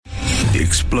the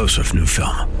explosive new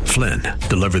film, Flynn,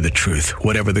 Deliver the Truth,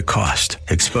 Whatever the Cost,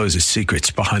 exposes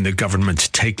secrets behind the government's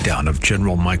takedown of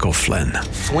General Michael Flynn.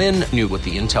 Flynn knew what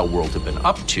the intel world had been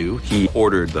up to. He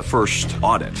ordered the first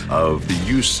audit of the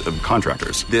use of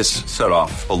contractors. This set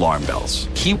off alarm bells.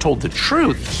 He told the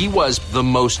truth. He was the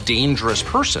most dangerous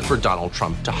person for Donald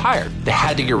Trump to hire. They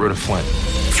had to get rid of Flynn.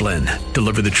 Flynn,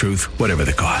 Deliver the Truth, Whatever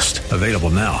the Cost. Available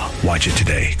now. Watch it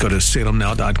today. Go to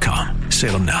salemnow.com.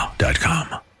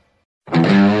 salemnow.com.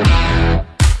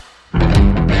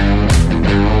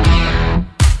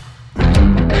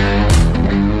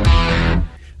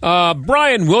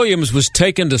 Brian Williams was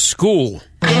taken to school.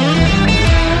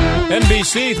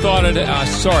 MSNBC thought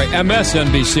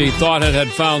it had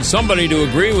found somebody to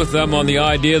agree with them on the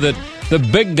idea that the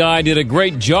big guy did a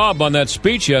great job on that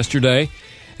speech yesterday,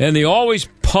 and the always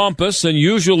pompous and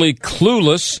usually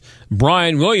clueless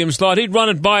Brian Williams thought he'd run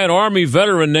it by an Army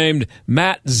veteran named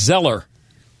Matt Zeller.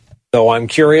 So I'm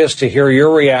curious to hear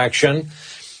your reaction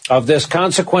of this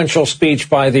consequential speech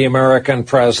by the American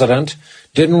president.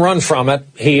 Didn't run from it.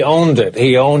 He owned it.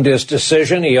 He owned his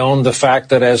decision. He owned the fact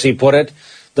that, as he put it,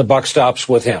 the buck stops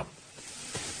with him.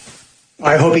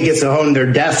 I hope he gets to own their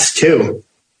deaths, too.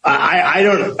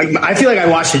 I feel like I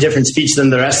watched a different speech than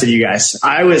the rest of you guys.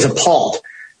 I was appalled.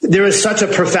 There was such a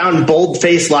profound,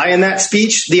 bold-faced lie in that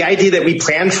speech. The idea that we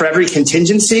planned for every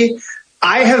contingency.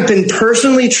 I have been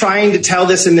personally trying to tell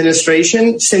this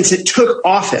administration since it took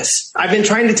office. I've been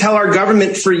trying to tell our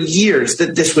government for years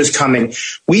that this was coming.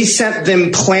 We sent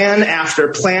them plan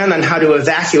after plan on how to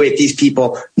evacuate these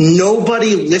people.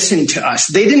 Nobody listened to us.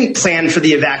 They didn't plan for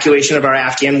the evacuation of our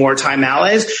Afghan wartime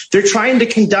allies. They're trying to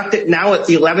conduct it now at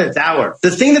the 11th hour. The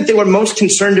thing that they were most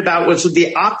concerned about was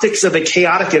the optics of a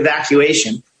chaotic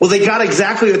evacuation. Well, they got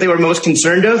exactly what they were most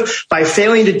concerned of by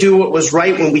failing to do what was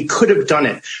right when we could have done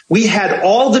it. We had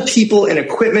all the people and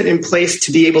equipment in place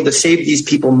to be able to save these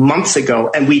people months ago,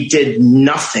 and we did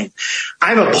nothing.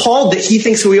 I'm appalled that he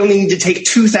thinks we only need to take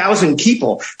 2,000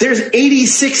 people. There's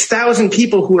 86,000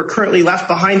 people who are currently left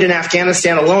behind in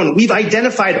Afghanistan alone. We've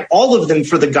identified all of them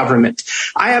for the government.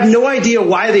 I have no idea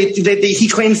why he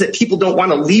claims that people don't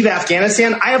want to leave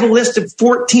Afghanistan. I have a list of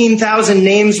 14,000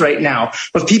 names right now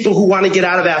of people who want to get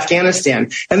out of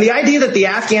Afghanistan. And the idea that the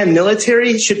Afghan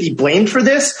military should be blamed for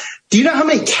this, do you know how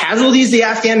many casualties the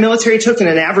Afghan military took in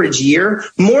an average year?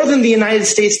 More than the United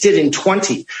States did in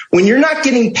 20. When you're not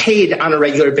getting paid on a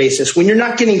regular basis, when you're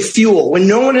not getting fuel, when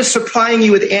no one is supplying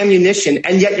you with ammunition,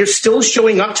 and yet you're still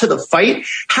showing up to the fight,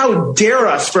 how dare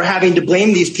us for having to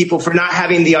blame these people for not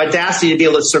having the audacity to be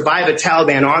able to survive a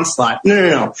Taliban onslaught?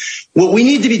 No. What we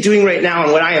need to be doing right now,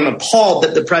 and what I am appalled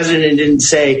that the president didn't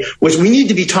say, was we need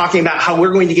to be talking about how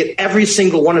we're going to get every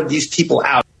single one of these people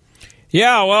out.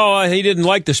 Yeah, well, he didn't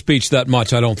like the speech that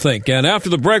much, I don't think. And after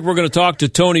the break, we're going to talk to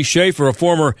Tony Schaefer, a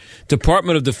former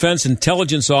Department of Defense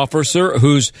intelligence officer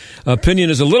whose opinion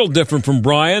is a little different from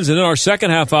Brian's. And in our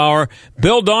second half hour,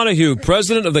 Bill Donahue,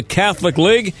 president of the Catholic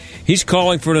League. He's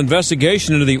calling for an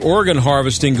investigation into the organ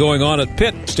harvesting going on at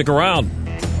Pitt. Stick around.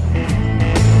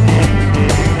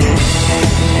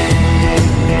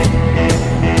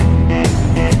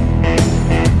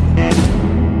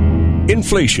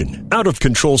 Inflation,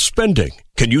 out-of-control spending.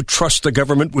 Can you trust the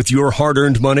government with your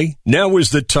hard-earned money? Now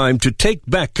is the time to take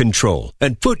back control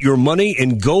and put your money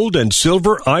in gold and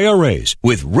silver IRAs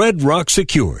with Red Rock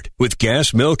Secured. With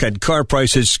gas, milk, and car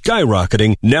prices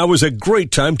skyrocketing, now is a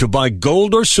great time to buy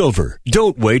gold or silver.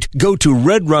 Don't wait. Go to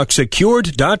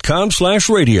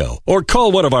redrocksecured.com/radio or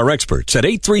call one of our experts at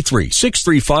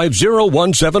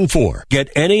 833-635-0174. Get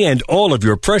any and all of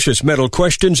your precious metal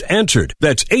questions answered.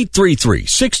 That's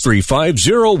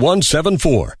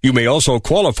 833-635-0174. You may also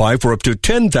qualify for up to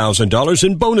 $10,000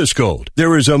 in bonus gold.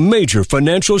 There is a major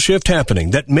financial shift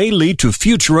happening that may lead to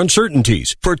future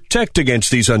uncertainties. Protect against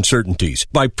these uncertainties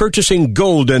by purchasing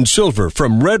gold and silver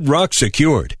from Red Rock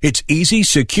Secured. It's easy,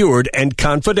 secured, and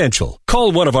confidential.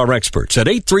 Call one of our experts at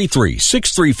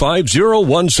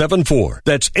 833-635-0174.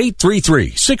 That's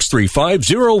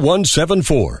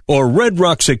 833-635-0174 or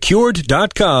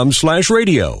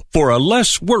redrocksecured.com/radio for a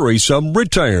less worrisome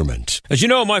retirement. As you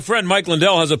know, my friend Mike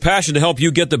Lindell has a passion to help you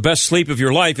get the best sleep of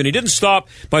your life, and he didn't stop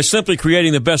by simply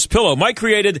creating the best pillow. Mike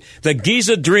created the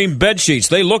Giza Dream bed sheets.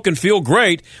 They look and feel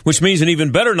great, which means an even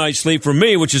better night's sleep for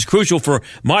me, which is crucial for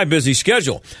my busy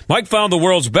schedule. Mike found the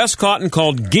world's best cotton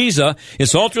called Giza.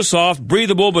 It's ultra soft,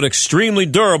 breathable, but extremely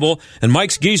durable, and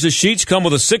Mike's Giza sheets come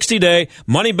with a 60-day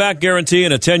money-back guarantee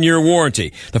and a 10-year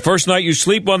warranty. The first night you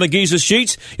sleep on the Giza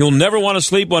sheets, you'll never want to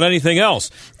sleep on anything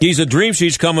else. Giza Dream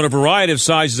sheets come in a variety of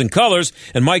sizes and colors,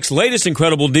 and Mike's latest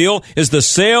incredible deal is is the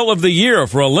sale of the year.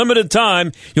 For a limited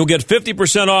time, you'll get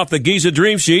 50% off the Giza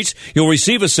Dream Sheets. You'll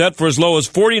receive a set for as low as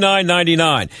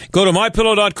 $49.99. Go to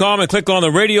MyPillow.com and click on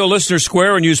the radio listener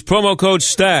square and use promo code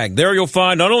STAG. There you'll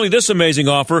find not only this amazing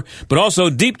offer, but also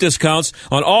deep discounts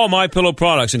on all MyPillow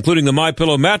products, including the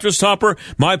MyPillow mattress topper,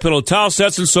 MyPillow towel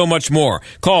sets, and so much more.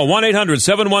 Call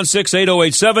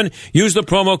 1-800-716-8087. Use the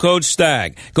promo code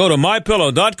STAG. Go to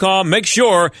MyPillow.com. Make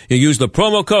sure you use the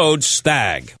promo code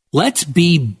STAG. Let's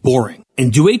be boring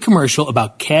and do a commercial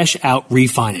about cash-out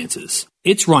refinances.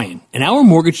 It's Ryan, and our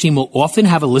mortgage team will often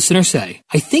have a listener say,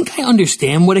 I think I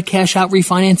understand what a cash-out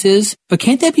refinance is, but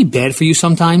can't that be bad for you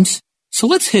sometimes? So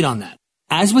let's hit on that.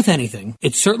 As with anything,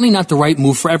 it's certainly not the right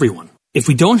move for everyone. If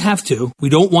we don't have to, we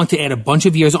don't want to add a bunch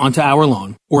of years onto our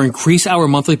loan, or increase our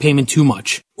monthly payment too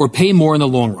much, or pay more in the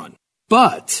long run.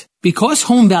 But because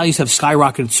home values have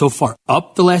skyrocketed so far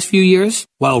up the last few years,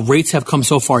 while rates have come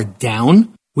so far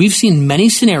down, we've seen many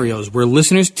scenarios where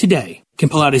listeners today can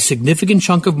pull out a significant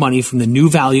chunk of money from the new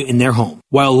value in their home,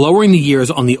 while lowering the years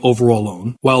on the overall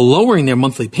loan, while lowering their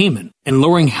monthly payment, and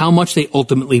lowering how much they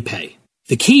ultimately pay.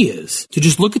 The key is to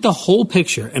just look at the whole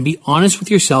picture and be honest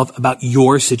with yourself about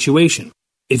your situation.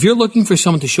 If you're looking for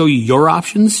someone to show you your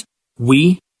options,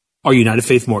 we are United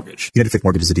Faith Mortgage. United Faith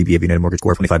Mortgage is a DBA of United Mortgage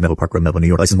Corp. 25 Melville Park Road, Melville, New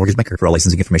York. Licensed mortgage banker. For all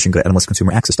licensing information, go to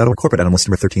NMLSConsumerAccess.org. Corporate NMLS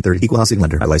number 1330. Equal housing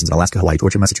lender. Licensed in Alaska, Hawaii,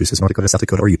 Georgia, Massachusetts, North Dakota, South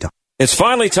Dakota, or Utah. It's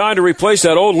finally time to replace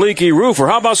that old leaky roof, or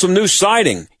how about some new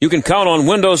siding? You can count on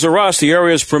Windows R Us, the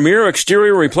area's premier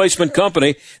exterior replacement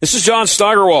company. This is John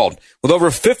Steigerwald. With over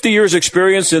 50 years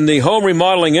experience in the home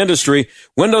remodeling industry,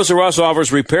 Windows R Us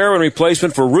offers repair and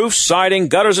replacement for roofs, siding,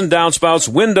 gutters and downspouts,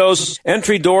 windows,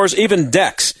 entry doors, even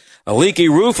decks. A leaky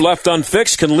roof left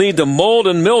unfixed can lead to mold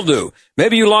and mildew.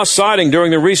 Maybe you lost siding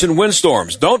during the recent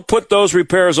windstorms. Don't put those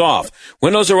repairs off.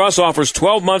 Windows R Us offers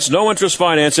 12 months no-interest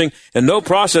financing and no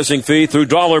processing fee through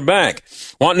Dollar Bank.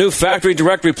 Want new factory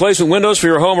direct replacement windows for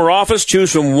your home or office? Choose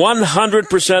from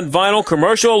 100% vinyl,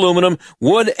 commercial aluminum,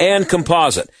 wood, and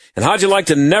composite. And how'd you like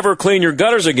to never clean your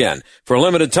gutters again? For a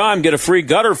limited time, get a free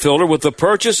gutter filter with the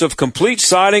purchase of complete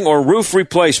siding or roof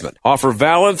replacement. Offer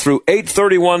valid through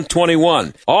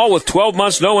 8/31/21. All with 12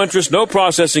 months, no interest, no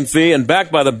processing fee, and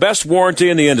backed by the best warranty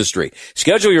in the industry.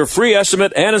 Schedule your free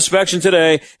estimate and inspection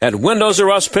today at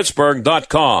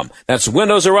WindowsRUsPittsburgh.com. That's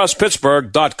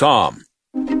WindowsRUsPittsburgh.com.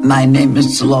 My name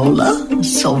is Lola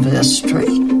Silvestri,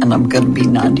 and I'm going to be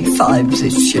 95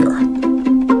 this year.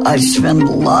 I spend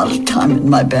a lot of time in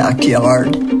my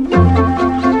backyard.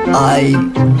 I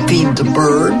feed the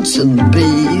birds and the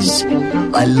bees.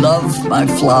 I love my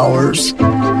flowers.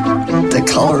 The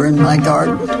color in my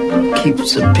garden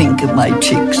keeps the pink in my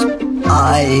cheeks.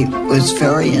 I was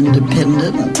very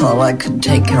independent and thought I could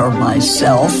take care of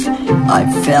myself. I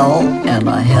fell and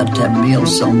I had to have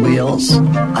Meals on Wheels.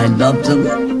 I love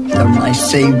them. They're my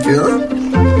savior.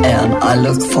 And I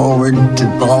look forward to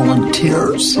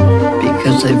volunteers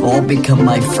because they've all become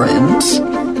my friends.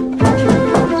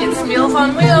 It's Meals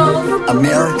on Wheels.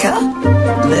 America,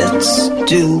 let's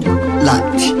do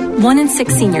lunch. 1 in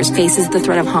 6 seniors faces the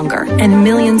threat of hunger, and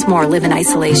millions more live in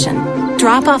isolation.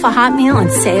 Drop off a hot meal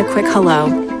and say a quick hello.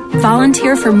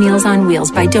 Volunteer for Meals on Wheels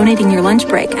by donating your lunch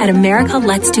break at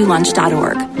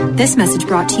americaletsdolunch.org. This message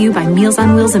brought to you by Meals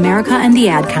on Wheels America and the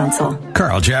Ad Council.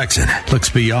 Carl Jackson looks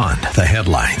beyond the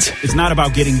headlines. It's not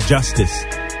about getting justice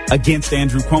against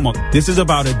Andrew Cuomo. This is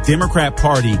about a Democrat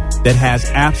Party that has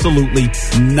absolutely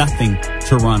nothing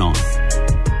to run on.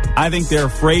 I think they're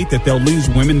afraid that they'll lose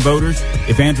women voters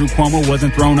if Andrew Cuomo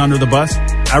wasn't thrown under the bus.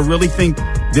 I really think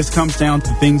this comes down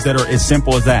to things that are as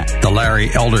simple as that. The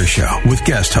Larry Elder Show with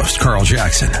guest host Carl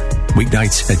Jackson.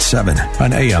 Weeknights at 7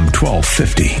 on AM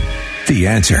 1250. The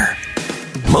Answer.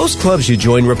 Most clubs you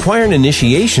join require an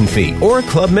initiation fee or a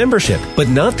club membership, but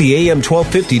not the AM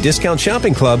 1250 Discount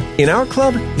Shopping Club. In our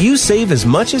club, you save as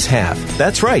much as half.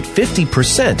 That's right,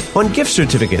 50% on gift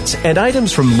certificates and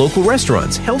items from local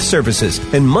restaurants, health services,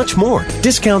 and much more.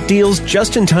 Discount deals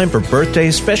just in time for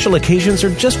birthdays, special occasions,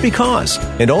 or just because.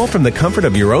 And all from the comfort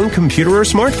of your own computer or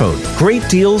smartphone. Great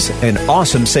deals and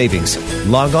awesome savings.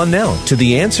 Log on now to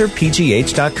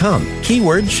theanswerpgh.com.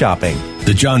 Keyword shopping.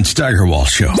 The John Steigerwald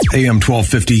Show, AM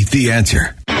 1250, The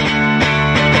Answer.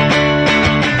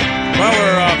 Well,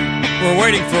 we're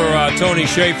waiting for Tony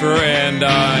Schaefer, and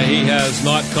he has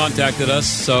not contacted us,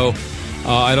 so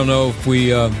I don't know if we...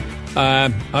 you know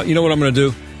what I'm going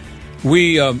to do?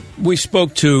 We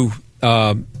spoke to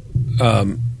Bill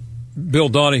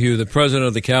Donahue, the president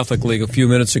of the Catholic League, a few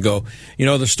minutes ago. You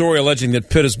know, the story alleging that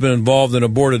Pitt has been involved in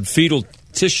aborted fetal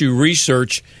tissue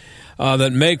research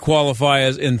that may qualify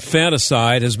as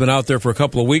infanticide has been out there for a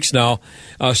couple of weeks now.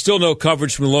 Still no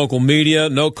coverage from the local media,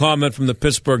 no comment from the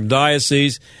Pittsburgh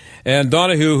Diocese. And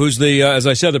Donahue, who's the, as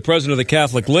I said, the president of the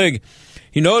Catholic League,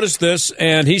 he noticed this,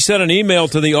 and he sent an email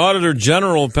to the Auditor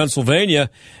General of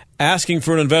Pennsylvania asking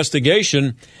for an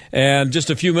investigation. And just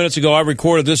a few minutes ago, I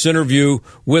recorded this interview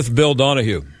with Bill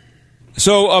Donahue.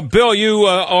 So, Bill, you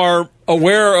are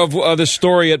aware of this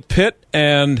story at Pitt,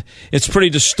 and it's pretty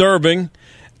disturbing.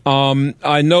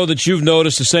 I know that you've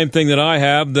noticed the same thing that I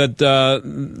have, that,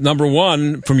 number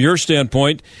one, from your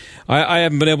standpoint, I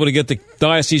haven't been able to get the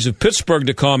Diocese of Pittsburgh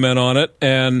to comment on it,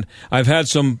 and I've had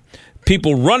some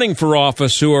people running for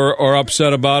office who are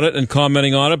upset about it and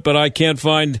commenting on it, but I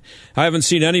haven't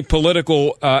seen any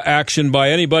political action by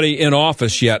anybody in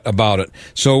office yet about it.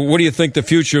 So what do you think the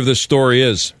future of this story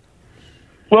is?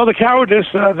 Well, the cowardice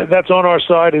that's on our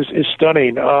side is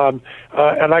stunning,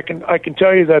 and I can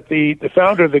tell you that the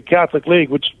founder of the Catholic League,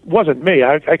 which wasn't me,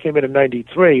 I came in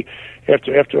 '93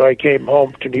 after I came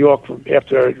home to New York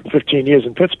after 15 years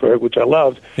in Pittsburgh, which I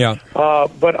loved. Yeah.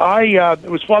 But it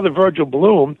was Father Virgil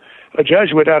Bloom, a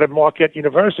Jesuit out of Marquette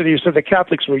University, who said the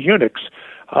Catholics were eunuchs.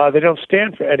 They don't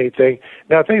stand for anything.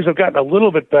 Now, things have gotten a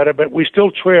little bit better, but we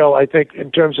still trail, I think,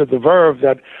 in terms of the verve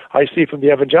that I see from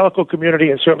the evangelical community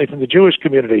and certainly from the Jewish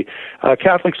community.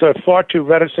 Catholics are far too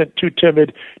reticent, too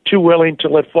timid, too willing to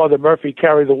let Father Murphy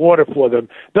carry the water for them.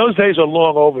 Those days are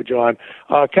long over, John.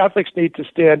 Catholics need to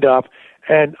stand up,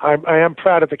 and I am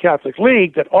proud of the Catholic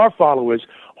League that our followers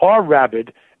are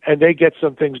rabid, and they get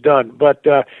some things done. But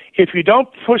if you don't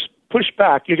push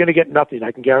back, you're going to get nothing.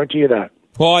 I can guarantee you that.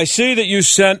 Well, I see that you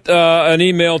sent an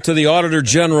email to the Auditor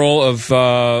General of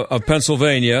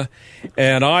Pennsylvania,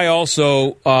 and I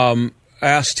also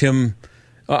asked him.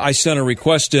 I sent a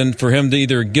request in for him to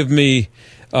either give me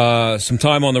some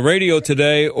time on the radio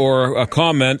today or a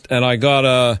comment, and I got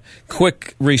a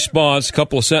quick response, a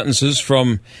couple of sentences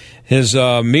from his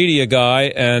media guy,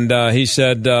 and he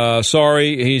said,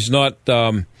 "Sorry, he's not."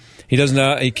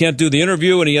 He can't do the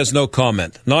interview, and he has no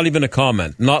comment. Not even a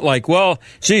comment. Not like, well,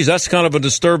 geez, that's kind of a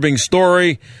disturbing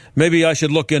story. Maybe I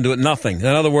should look into it. Nothing. In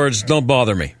other words, don't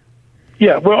bother me.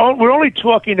 Yeah, we're only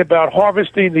talking about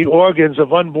harvesting the organs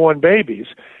of unborn babies,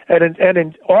 and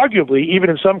arguably, even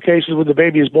in some cases when the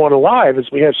baby is born alive,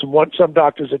 as we have some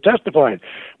doctors that testifying.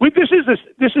 This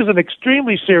is an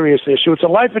extremely serious issue. It's a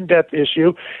life and death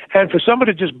issue, and for someone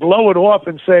to just blow it off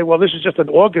and say, well, this is just an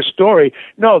August story.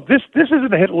 No, this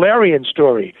isn't a Hitlerian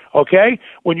story, okay?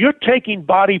 When you're taking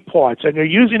body parts and you're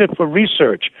using it for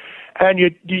research, and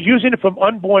you're using it from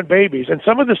unborn babies, and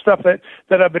some of the stuff that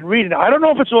I've been reading, I don't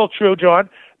know if it's all true, John.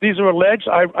 These are alleged.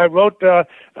 I wrote to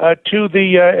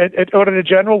the Auditor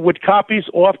General with copies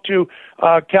off to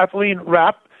Kathleen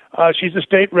Rapp. She's a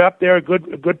state rep there, a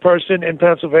good person in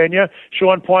Pennsylvania.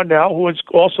 Sean Parnell, who is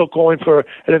also calling for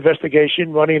an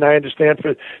investigation, running, I understand,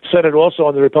 for Senate also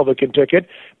on the Republican ticket.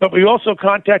 But we also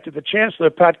contacted the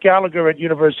Chancellor, Pat Gallagher at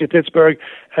University of Pittsburgh,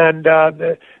 and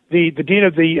the Dean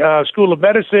of the School of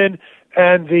Medicine,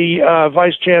 and the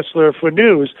Vice Chancellor for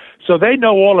News. So they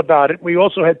know all about it. We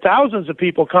also had thousands of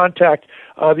people contact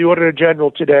the Auditor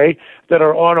General today that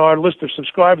are on our list of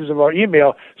subscribers of our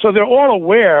email. So they're all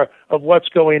aware of what's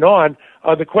going on.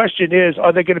 The question is,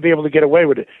 are they going to be able to get away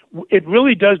with it? It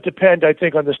really does depend, I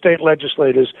think, on the state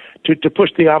legislators to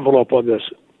push the envelope on this.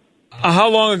 How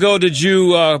long ago did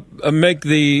you make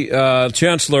the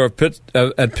Chancellor of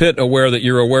at Pitt aware that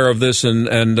you're aware of this and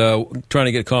trying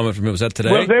to get comment from him? Was that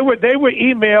today? Well, they were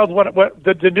emailed what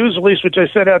the news release which I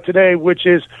sent out today, which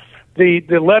is the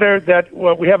letter that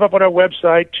we have up on our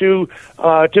website to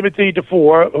Timothy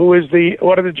DeFore, who is the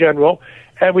Auditor General,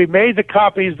 and we made the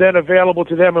copies then available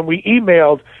to them, and we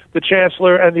emailed the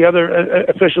Chancellor and the other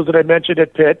officials that I mentioned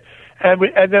at Pitt.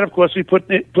 And then, of course, we put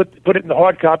it in the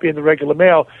hard copy in the regular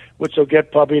mail, which they'll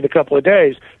get probably in a couple of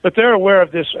days. But they're aware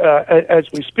of this as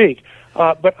we speak.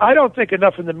 But I don't think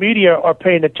enough in the media are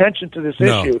paying attention to this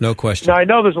issue. No question. Now, I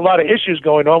know there's a lot of issues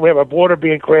going on. We have our border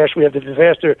being crashed. We have the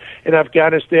disaster in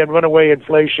Afghanistan, runaway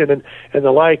inflation, and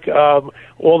the like,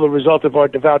 all the result of our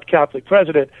devout Catholic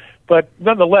president. But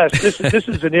nonetheless, this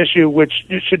is an issue which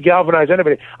should galvanize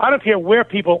anybody. I don't care where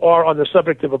people are on the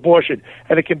subject of abortion,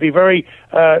 and it can be very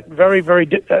delicate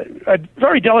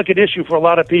issue for a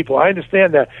lot of people. I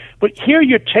understand that, but here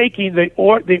you're taking the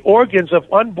organs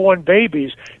of unborn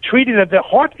babies, treating them. Their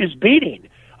heart is beating,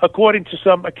 according to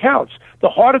some accounts. The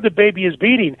heart of the baby is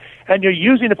beating, and you're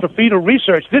using it for fetal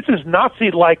research. This is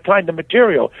Nazi-like kind of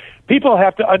material. People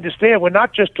have to understand we're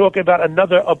not just talking about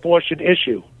another abortion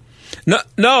issue.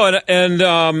 No, and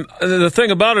the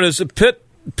thing about it is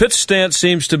Pitt's stance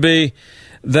seems to be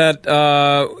that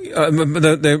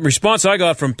the response I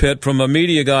got from Pitt, from a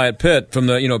media guy at Pitt, from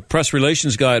the press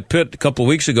relations guy at Pitt a couple of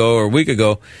weeks ago or a week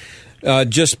ago,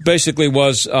 just basically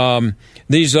was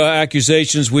these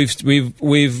accusations.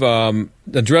 We've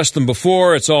addressed them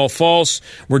before. It's all false.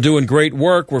 We're doing great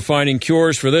work. We're finding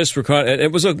cures for this.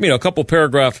 It was a couple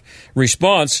paragraph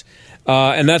response,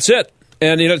 and that's it.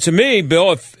 And to me,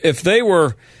 Bill, if they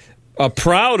were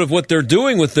proud of what they're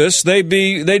doing with this, they'd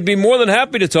be more than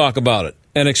happy to talk about it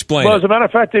and explain. Well, as a matter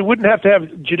of fact, they wouldn't have to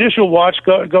have Judicial Watch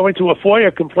go into a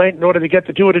FOIA complaint in order to get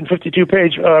the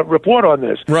 252-page report on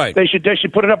this. Right. They should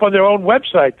put it up on their own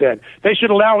website then. They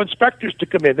should allow inspectors to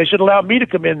come in. They should allow me to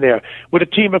come in there with a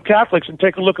team of Catholics and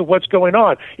take a look at what's going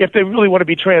on if they really want to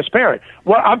be transparent.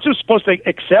 Well, I'm just supposed to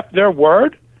accept their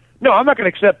word? No, I'm not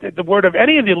going to accept the word of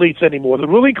any of the elites anymore. The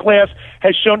ruling class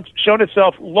has shown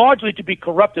itself largely to be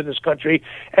corrupt in this country,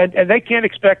 and they can't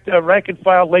expect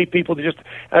rank-and-file lay people to just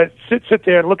sit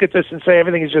there and look at this and say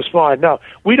everything is just fine. No,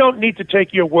 we don't need to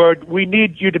take your word. We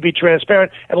need you to be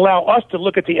transparent and allow us to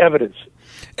look at the evidence.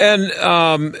 And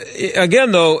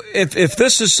again, though, if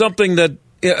this is something that,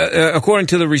 according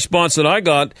to the response that I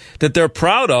got, that they're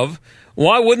proud of,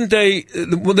 why wouldn't they?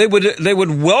 They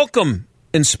would welcome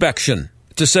inspection.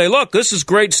 To say, look, this is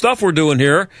great stuff we're doing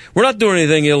here. We're not doing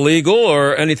anything illegal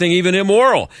or anything even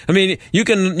immoral. I mean, you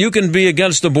can be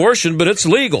against abortion, but it's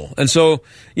legal. And so,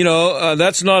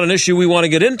 that's not an issue we want to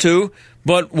get into.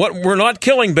 But we're not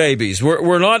killing babies.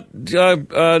 We're not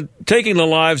taking the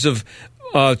lives of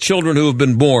children who have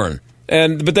been born.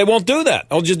 But they won't do that.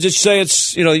 I'll just say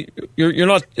it's, you're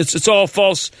not, it's all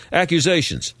false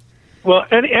accusations. Well,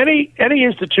 any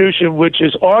institution which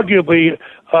is arguably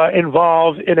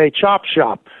involved in a chop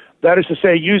shop, that is to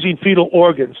say, using fetal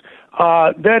organs,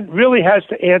 then really has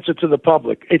to answer to the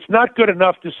public. It's not good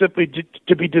enough to simply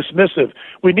to be dismissive.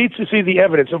 We need to see the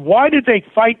evidence. And why did they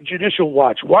fight Judicial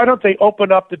Watch? Why don't they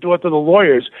open up the door to the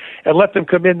lawyers and let them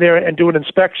come in there and do an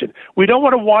inspection? We don't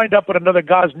want to wind up with another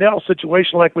Gosnell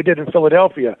situation like we did in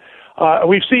Philadelphia.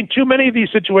 We've seen too many of these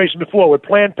situations before with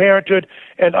Planned Parenthood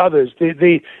and others.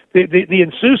 The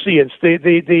insouciance,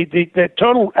 the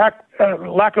total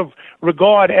lack of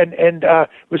regard and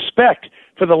respect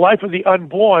for the life of the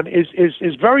unborn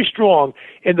is very strong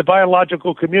in the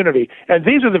biological community. And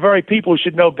these are the very people who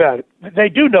should know better. They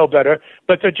do know better,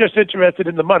 but they're just interested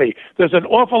in the money. There's an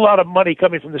awful lot of money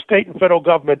coming from the state and federal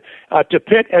government to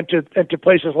Pitt and to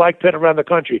places like Pitt around the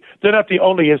country. They're not the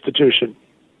only institution.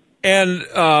 And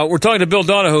we're talking to Bill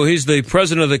Donohue. He's the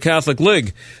president of the Catholic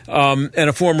League and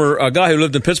a former guy who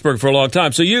lived in Pittsburgh for a long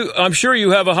time. So I'm sure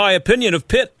you have a high opinion of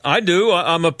Pitt. I do.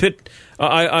 I'm a Pitt.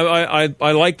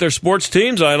 I like their sports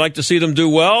teams. I like to see them do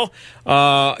well.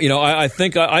 I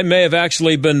think I may have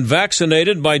actually been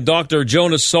vaccinated by Dr.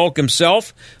 Jonas Salk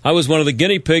himself. I was one of the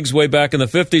guinea pigs way back in the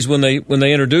 50s when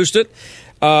they introduced it.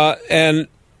 And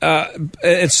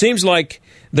it seems like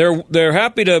they're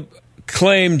happy to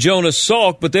claim Jonas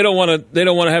Salk, but they don't want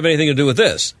to have anything to do with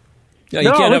this. You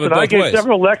can't have it both I gave ways.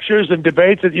 Several lectures and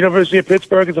debates at the University of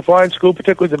Pittsburgh. It's a fine school,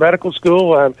 particularly the medical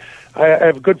school. I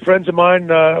have good friends of mine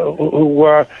who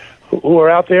are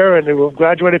out there and who have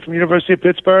graduated from the University of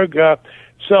Pittsburgh. No,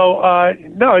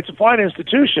 it's a fine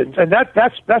institution, and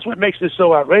that's what makes this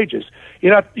so outrageous.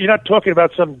 You're not talking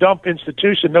about some dump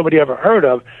institution nobody ever heard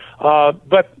of,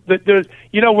 but there's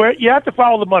where you have to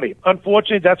follow the money.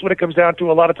 Unfortunately, that's what it comes down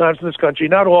to a lot of times in this country.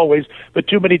 Not always, but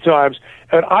too many times.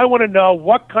 And I want to know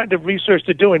what kind of research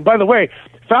they're doing. By the way,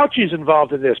 Fauci's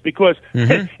involved in this because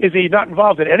is he not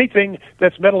involved in anything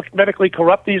that's medically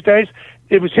corrupt these days?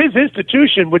 It was his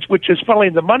institution which is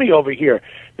funneling the money over here.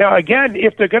 Now, again,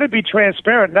 if they're going to be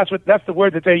transparent, and that's the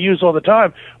word that they use all the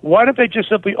time, why don't they just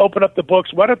simply open up the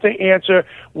books? Why don't they answer?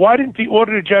 Why didn't the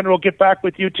Auditor General get back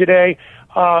with you today?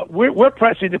 We're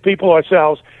pressing the people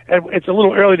ourselves, and it's a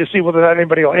little early to see whether or not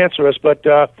anybody will answer us, but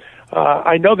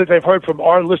I know that they've heard from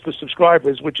our list of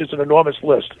subscribers, which is an enormous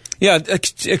list. Yeah,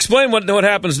 explain what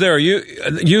happens there.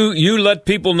 You let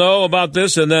people know about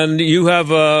this, and then you have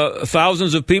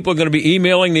thousands of people going to be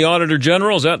emailing the Auditor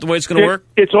General. Is that the way it's going to work?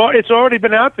 It's already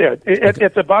been out there.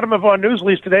 At the bottom of our news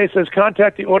release today, it says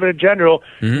contact the Auditor General,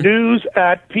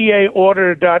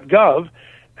 news@paorder.gov.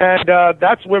 And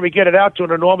that's where we get it out to an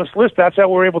enormous list. That's how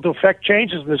we're able to affect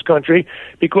changes in this country,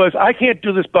 because I can't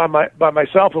do this by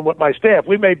myself and with my staff.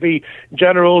 We may be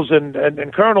generals and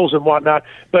colonels and whatnot,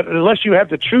 but unless you have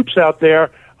the troops out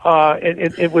there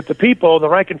with the people, the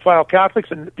rank and file Catholics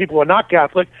and people who are not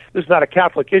Catholic, this is not a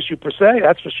Catholic issue per se,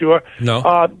 that's for sure.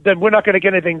 No. Then we're not going to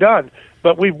get anything done.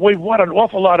 But we've won an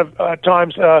awful lot of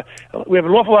times. We have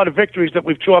an awful lot of victories that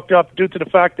we've chalked up due to the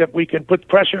fact that we can put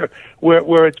pressure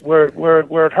where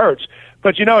it hurts.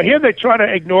 But, here they try to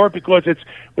ignore it because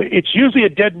it's usually a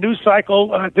dead news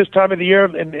cycle at this time of the year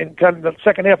in kind of the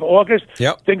second half of August.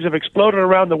 Yep. Things have exploded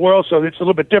around the world, so it's a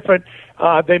little bit different.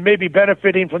 They may be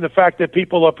benefiting from the fact that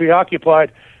people are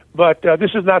preoccupied, but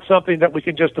this is not something that we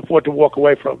can just afford to walk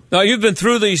away from. Now, you've been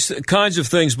through these kinds of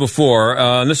things before,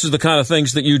 and this is the kind of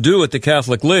things that you do at the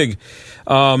Catholic League.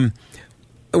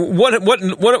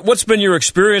 What's been your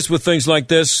experience with things like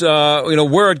this?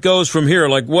 Where it goes from here?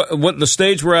 Like what the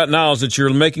stage we're at now is that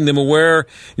you're making them aware,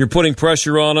 you're putting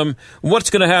pressure on them. What's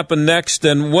going to happen next,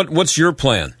 and what's your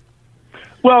plan?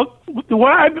 Well, the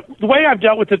way I've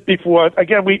dealt with it before,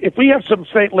 again, if we have some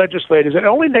state legislators, it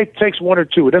only takes one or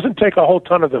two. It doesn't take a whole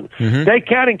ton of them. Mm-hmm. They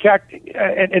can,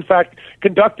 in fact,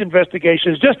 conduct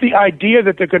investigations. Just the idea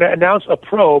that they're going to announce a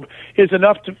probe is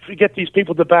enough to get these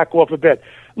people to back off a bit.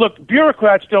 Look,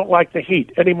 bureaucrats don't like the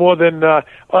heat any more than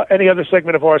any other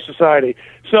segment of our society.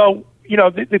 So,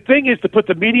 the thing is to put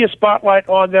the media spotlight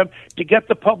on them, to get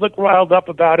the public riled up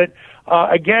about it.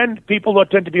 Again, people don't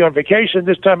tend to be on vacation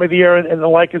this time of the year, and the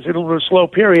like is a little slow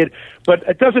period, but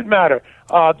it doesn't matter.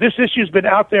 This issue's been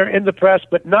out there in the press,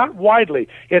 but not widely.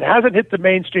 It hasn't hit the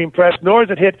mainstream press, nor has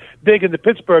it hit big in the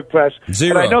Pittsburgh press.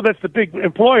 Zero. And I know that's the big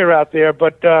employer out there,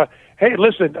 but hey,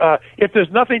 listen, if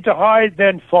there's nothing to hide,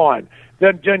 then fine.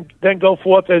 Then go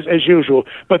forth as usual.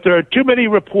 But there are too many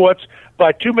reports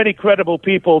by too many credible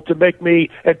people to make me,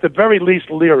 at the very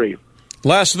least, leery.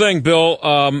 Last thing, Bill,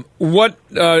 what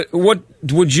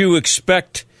would you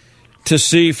expect to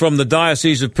see from the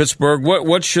Diocese of Pittsburgh?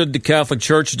 What should the Catholic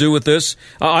Church do with this?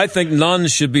 I think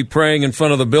nuns should be praying in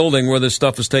front of the building where this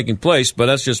stuff is taking place, but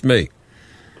that's just me.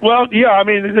 Well, yeah, I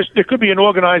mean, there could be an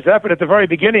organized effort at the very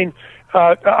beginning.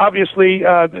 Obviously,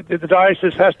 the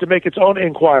diocese has to make its own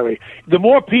inquiry. The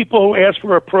more people who ask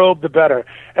for a probe, the better.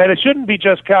 And it shouldn't be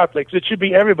just Catholics. It should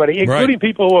be everybody, including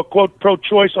people who are, quote,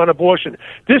 pro-choice on abortion.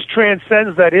 This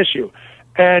transcends that issue.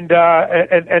 And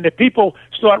if people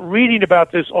start reading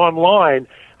about this online,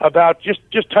 about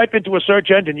just type into a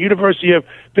search engine, University of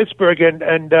Pittsburgh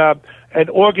and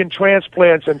organ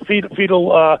transplants and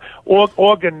fetal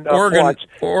organ parts,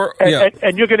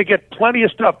 and you're going to get plenty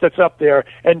of stuff that's up there,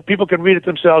 and people can read it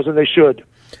themselves, and they should.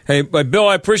 Hey, Bill,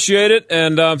 I appreciate it,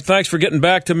 and thanks for getting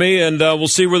back to me, and we'll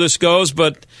see where this goes.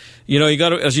 But you got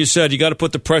to, as you said, you got to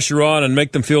put the pressure on and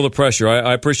make them feel the pressure.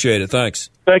 I appreciate it. Thanks.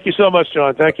 Thank you so much,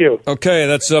 John. Thank you. Okay,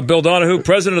 that's Bill Donahue,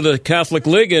 president of the Catholic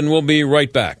League, and we'll be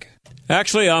right back.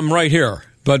 Actually, I'm right here,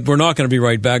 but we're not going to be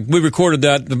right back. We recorded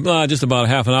that just about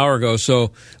half an hour ago,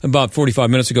 so about 45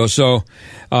 minutes ago. So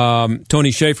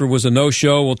Tony Schaefer was a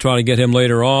no-show. We'll try to get him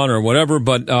later on or whatever.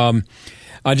 But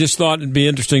I just thought it'd be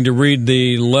interesting to read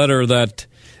the letter that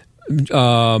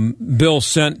Bill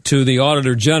sent to the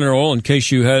Auditor General, in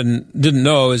case you didn't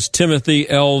know, is Timothy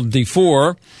L.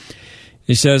 DeFore.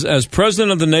 He says, as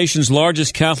president of the nation's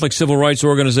largest Catholic civil rights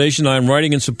organization, I am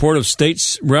writing in support of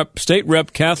State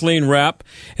Rep Kathleen Rapp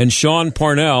and Sean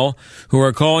Parnell, who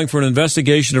are calling for an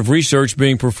investigation of research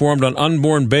being performed on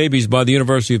unborn babies by the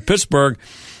University of Pittsburgh.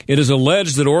 It is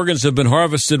alleged that organs have been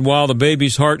harvested while the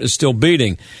baby's heart is still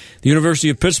beating. The University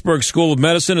of Pittsburgh School of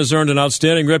Medicine has earned an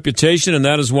outstanding reputation, and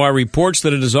that is why reports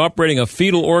that it is operating a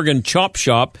fetal organ chop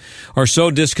shop are so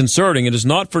disconcerting. It is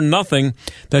not for nothing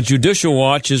that Judicial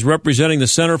Watch is representing the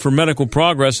Center for Medical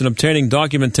Progress in obtaining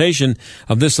documentation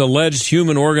of this alleged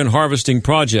human organ harvesting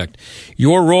project.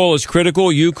 Your role is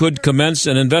critical. You could commence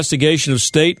an investigation of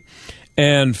state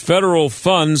and federal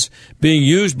funds being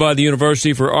used by the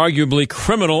university for arguably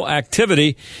criminal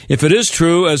activity. If it is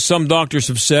true, as some doctors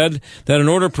have said, that in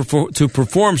order to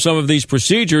perform some of these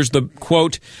procedures,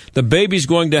 the baby's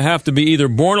going to have to be either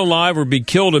born alive or be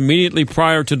killed immediately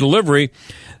prior to delivery,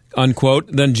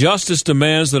 unquote, then justice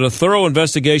demands that a thorough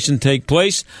investigation take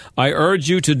place. I urge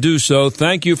you to do so.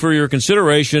 Thank you for your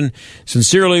consideration.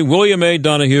 Sincerely, William A.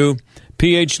 Donahue,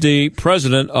 Ph.D.,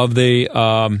 president of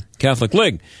the Catholic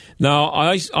League. Now,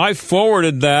 I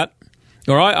forwarded that,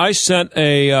 or I sent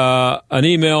an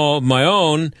email of my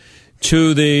own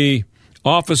to the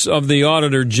Office of the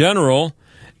Auditor General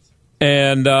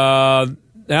and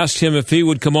asked him if he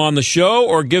would come on the show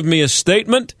or give me a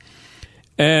statement.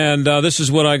 And this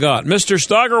is what I got. Mr.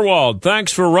 Steigerwald,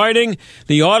 thanks for writing.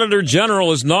 The Auditor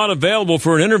General is not available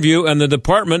for an interview, and the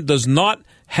department does not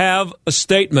have a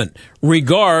statement.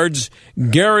 Regards,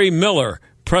 Gary Miller,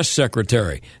 Press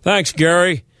Secretary. Thanks,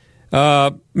 Gary.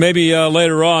 Maybe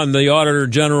later on the Auditor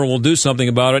General will do something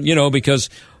about it, because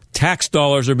tax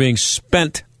dollars are being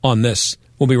spent on this.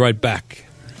 We'll be right back.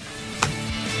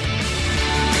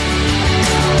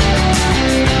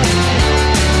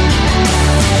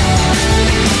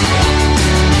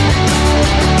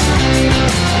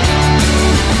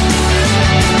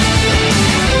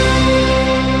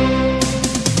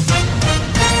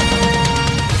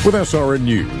 With SRN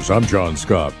News, I'm John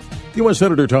Scott. U.S.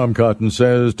 Senator Tom Cotton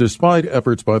says despite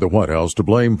efforts by the White House to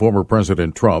blame former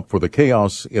President Trump for the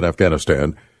chaos in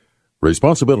Afghanistan,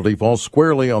 responsibility falls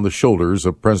squarely on the shoulders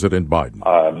of President Biden.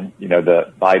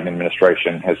 The Biden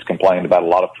administration has complained about a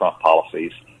lot of Trump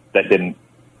policies that didn't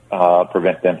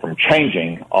prevent them from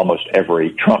changing almost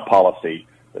every Trump policy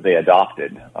that they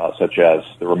adopted, such as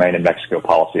the Remain in Mexico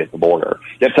policy at the border.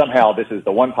 Yet somehow this is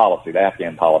the one policy, the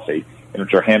Afghan policy, in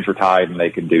which their hands are tied and they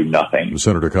can do nothing.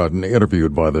 Senator Cotton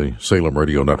interviewed by the Salem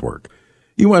Radio Network.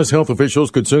 U.S. health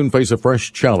officials could soon face a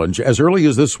fresh challenge. As early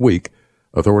as this week,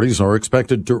 authorities are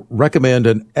expected to recommend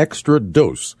an extra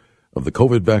dose of the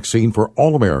COVID vaccine for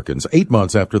all Americans 8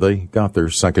 months after they got their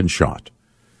second shot.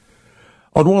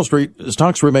 On Wall Street,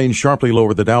 stocks remain sharply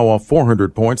lower. The Dow off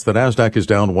 400 points. The Nasdaq is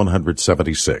down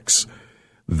 176.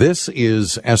 This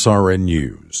is SRN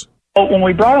News. Well, when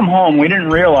we brought him home, we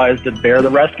didn't realize that Bear, the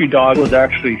rescue dog, was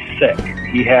actually sick.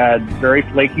 He had very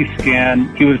flaky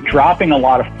skin. He was dropping a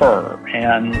lot of fur,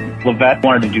 and Levette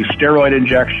wanted to do steroid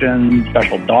injections,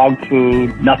 special dog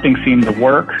food. Nothing seemed to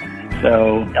work,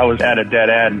 so I was at a dead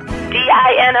end.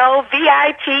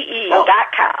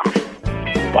 DINOVITE.com.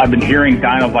 I've been hearing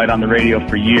Dinovite on the radio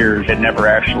for years. It never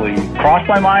actually crossed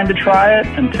my mind to try it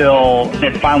until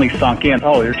it finally sunk in.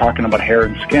 Oh, you're talking about hair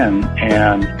and skin.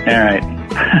 And, all right,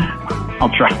 I'll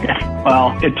try it.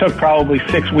 Well, it took probably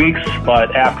 6 weeks,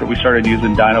 but after we started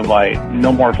using Dinovite,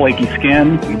 no more flaky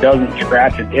skin. He doesn't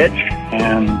scratch and itch,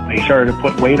 and he started to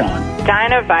put weight on.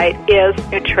 Dinovite is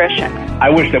nutrition. I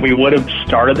wish that we would have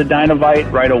started the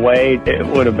Dinovite right away. It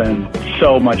would have been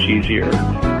so much easier.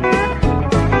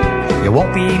 You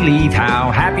won't believe how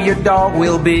happy your dog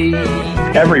will be.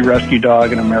 Every rescue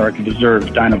dog in America deserves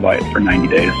Dinovite for 90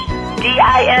 days.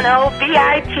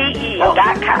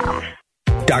 DINOVITE.com.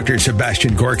 Dr.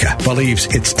 Sebastian Gorka believes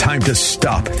it's time to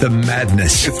stop the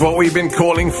madness. It's what we've been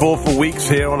calling for weeks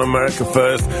here on America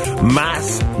First,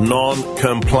 mass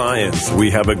non-compliance. We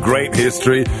have a great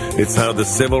history. It's how the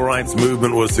civil rights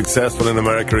movement was successful in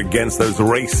America against those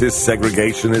racist,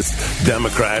 segregationist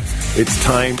Democrats. It's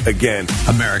time again.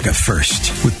 America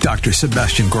First with Dr.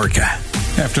 Sebastian Gorka.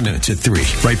 Afternoons at 3,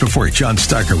 right before John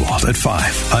Steigerwald at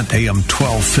 5 on AM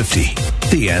 1250.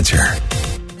 The Answer.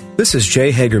 This is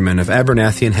Jay Hagerman of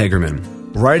Abernathy & Hagerman.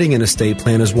 Writing an estate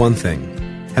plan is one thing.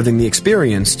 Having the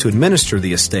experience to administer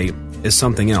the estate is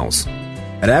something else.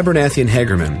 At Abernathy &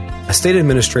 Hagerman, estate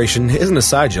administration isn't a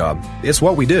side job. It's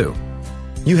what we do.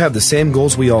 You have the same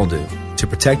goals we all do, to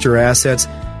protect your assets,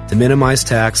 to minimize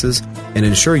taxes, and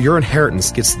ensure your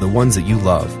inheritance gets to the ones that you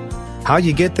love. How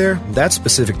you get there, that's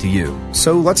specific to you.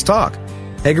 So let's talk.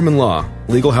 Hagerman Law,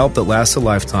 legal help that lasts a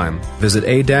lifetime. Visit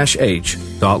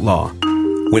a-h.law.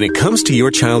 When it comes to your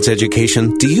child's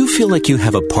education, do you feel like you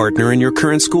have a partner in your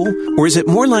current school? Or is it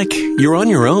more like you're on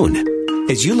your own?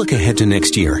 As you look ahead to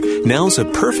next year, now's a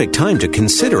perfect time to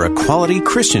consider a quality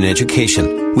Christian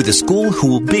education with a school who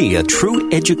will be a true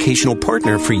educational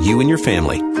partner for you and your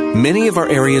family. Many of our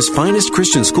area's finest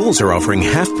Christian schools are offering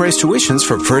half-price tuitions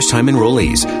for first-time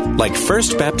enrollees, like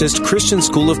First Baptist Christian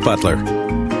School of Butler.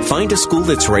 Find a school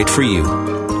that's right for you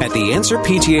at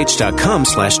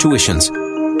theanswerpgh.com/tuitions.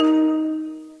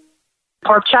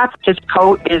 Pork chop, his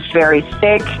coat is very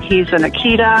thick. He's an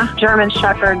Akita, German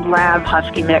Shepherd, Lab,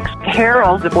 Husky mix.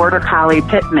 Harold, the Border Collie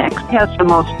Pit mix, has the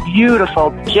most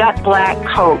beautiful jet black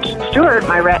coat. Stuart,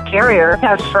 my rat terrier,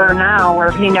 has fur now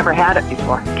where he never had it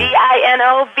before.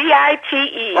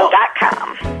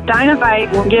 DINOVITE.com.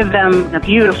 Dinovite will give them a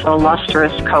beautiful,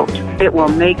 lustrous coat. It will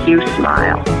make you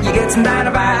smile. You get some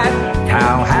Dinovite,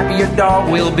 how happy your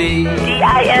dog will be.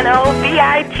 DINOVITE.com.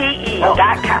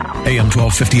 AM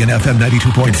 1250 and FM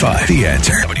 92.5. The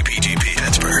Answer. WPGP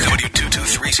Pittsburgh.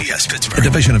 W223CS Pittsburgh. A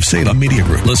division of Salem Media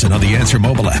Group. Listen on the Answer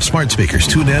mobile app, smart speakers,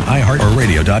 TuneIn, iHeart, or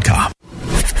radio.com.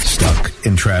 Stuck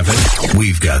in traffic?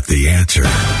 We've got the answer.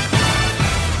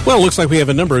 Well, it looks like we have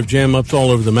a number of jam-ups all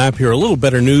over the map here. A little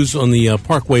better news on the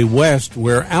Parkway West,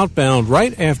 where outbound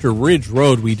right after Ridge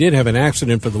Road, we did have an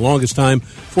accident for the longest time.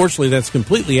 Fortunately, that's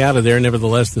completely out of there.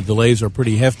 Nevertheless, the delays are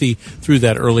pretty hefty through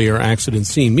that earlier accident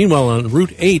scene. Meanwhile, on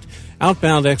Route 8,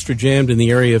 outbound extra jammed in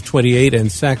the area of 28 and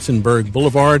Saxonburg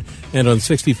Boulevard. And on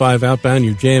 65 outbound,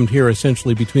 you're jammed here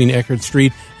essentially between Eckerd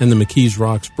Street and the McKees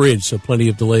Rocks Bridge. So plenty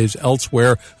of delays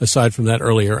elsewhere aside from that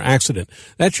earlier accident.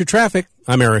 That's your traffic.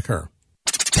 I'm Eric Herr.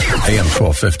 AM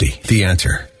 1250, The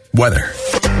Answer. Weather.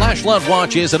 Flash flood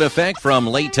watch is in effect from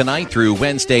late tonight through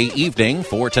Wednesday evening.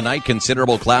 For tonight,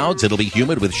 considerable clouds. It'll be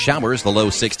humid with showers, the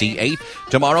low 68.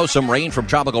 Tomorrow, some rain from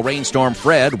tropical rainstorm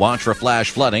Fred. Watch for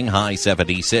flash flooding, high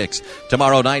 76.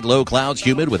 Tomorrow night, low clouds,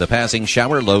 humid with a passing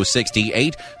shower, low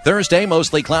 68. Thursday,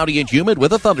 mostly cloudy and humid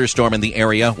with a thunderstorm in the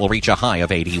area. Will reach a high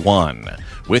of 81.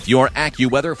 With your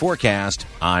AccuWeather forecast,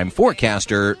 I'm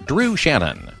forecaster Drew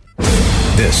Shannon.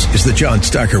 This is the John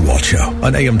Steigerwald Show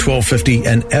on AM 1250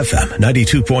 and FM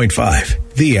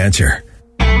 92.5. The Answer.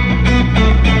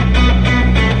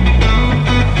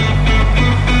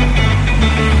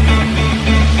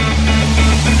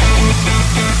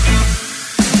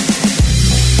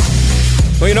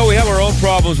 Well, you know, we have our own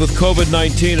problems with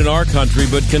COVID-19 in our country,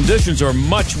 but conditions are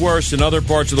much worse in other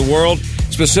parts of the world,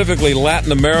 specifically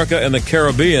Latin America and the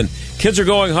Caribbean. Kids are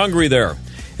going hungry there.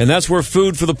 And that's where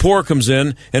Food for the Poor comes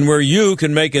in and where you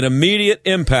can make an immediate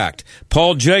impact.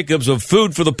 Paul Jacobs of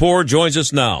Food for the Poor joins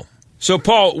us now. So,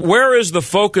 Paul, where is the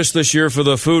focus this year for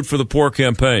the Food for the Poor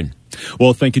campaign?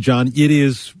 Well, thank you, John. It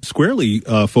is squarely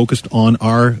focused on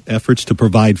our efforts to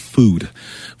provide food,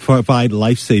 provide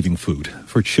life-saving food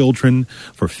for children,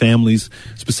 for families,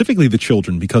 specifically the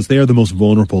children, because they are the most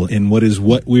vulnerable in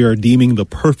what we are deeming the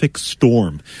perfect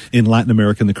storm in Latin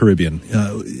America and the Caribbean.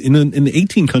 In the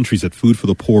 18 countries that Food for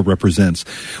the Poor represents,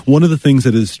 one of the things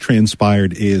that has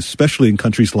transpired is, especially in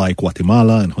countries like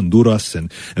Guatemala and Honduras,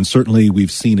 and certainly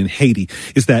we've seen in Haiti,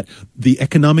 is that the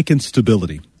economic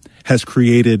instability has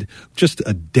created just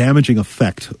a damaging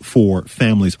effect for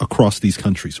families across these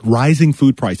countries. Rising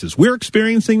food prices. We're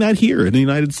experiencing that here in the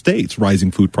United States, rising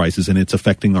food prices, and it's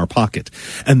affecting our pocket.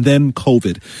 And then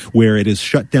COVID, where it has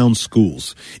shut down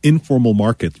schools, informal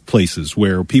marketplaces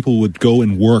where people would go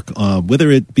and work,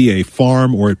 whether it be a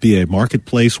farm or it be a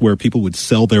marketplace where people would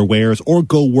sell their wares or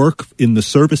go work in the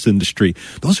service industry.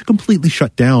 Those are completely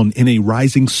shut down in a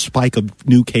rising spike of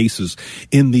new cases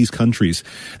in these countries.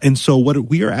 And so what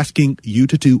we are asking you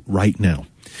to do right now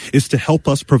is to help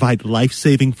us provide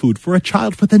life-saving food for a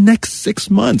child for the next 6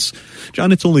 months.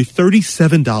 John, it's only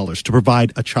 $37 to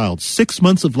provide a child 6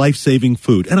 months of life-saving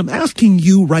food. And I'm asking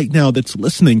you right now that's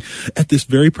listening at this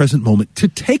very present moment to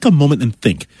take a moment and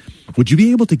think. Would you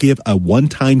be able to give a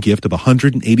one-time gift of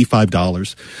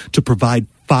 $185 to provide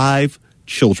 5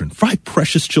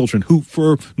 precious children who,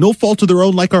 for no fault of their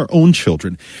own, like our own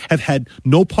children, have had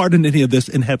no part in any of this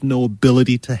and have no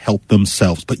ability to help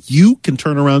themselves. But you can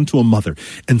turn around to a mother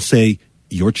and say,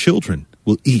 your children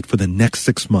will eat for the next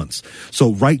 6 months.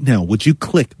 So right now, would you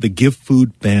click the Give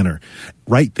Food banner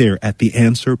right there at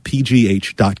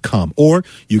theanswerpgh.com, or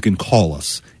you can call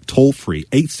us toll free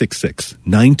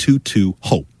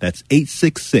 866-922-HOPE. That's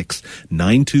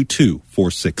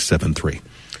 866-922-4673.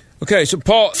 Okay, so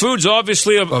Paul, food's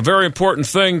obviously a very important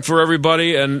thing for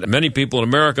everybody, and many people in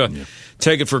America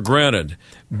take it for granted.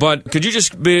 But could you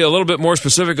just be a little bit more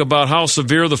specific about how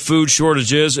severe the food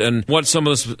shortage is and what some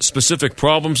of the specific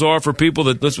problems are for people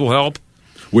that this will help?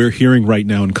 We're hearing right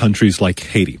now in countries like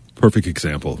Haiti, perfect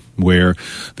example, where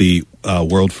the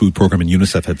World Food Program and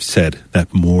UNICEF have said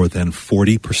that more than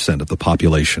 40% of the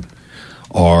population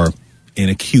are in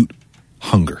acute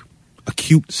hunger.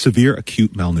 Severe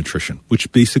acute malnutrition, which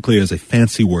basically is a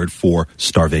fancy word for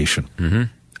starvation.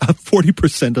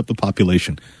 40% of the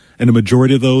population. And a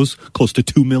majority of those, close to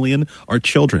 2 million, are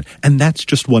children. And that's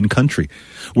just one country.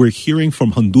 We're hearing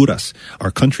from Honduras, our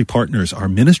country partners, our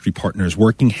ministry partners,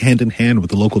 working hand in hand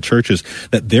with the local churches,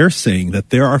 that they're saying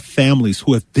that there are families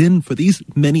who have been for these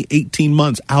many 18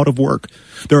 months out of work.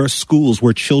 There are schools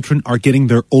where children are getting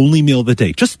their only meal of the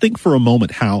day. Just think for a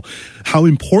moment how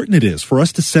important it is for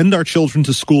us to send our children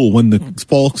to school when the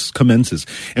fall commences.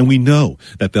 And we know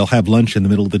that they'll have lunch in the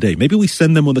middle of the day. Maybe we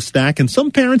send them with a snack, and some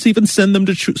parents even send them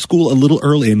to school a little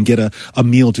early and get a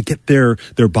meal to get their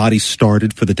bodies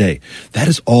started for the day. That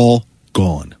is all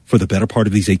gone for the better part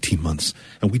of these 18 months.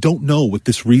 And we don't know with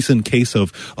this recent case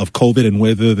of COVID and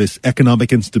whether this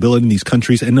economic instability in these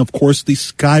countries and, of course,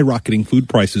 these skyrocketing food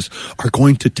prices are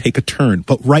going to take a turn.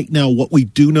 But right now, what we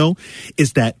do know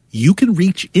is that you can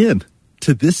reach in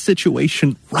to this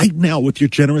situation right now with your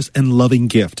generous and loving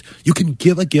gift. You can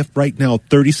give a gift right now of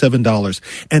 $37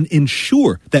 and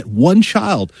ensure that one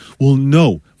child will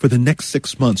know for the next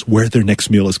 6 months where their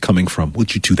next meal is coming from.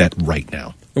 Would you do that right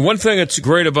now? One thing that's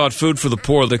great about Food for the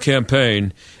Poor, the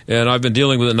campaign, and I've been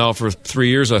dealing with it now for 3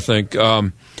 years, I think,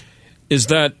 is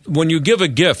that when you give a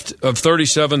gift of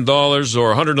 $37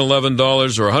 or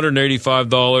 $111 or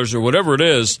 $185 or whatever it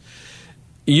is,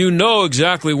 you know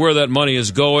exactly where that money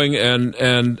is going, and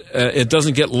it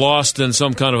doesn't get lost in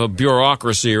some kind of a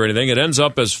bureaucracy or anything. It ends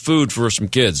up as food for some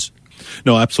kids.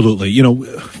 No, absolutely. You know,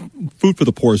 Food for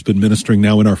the Poor has been ministering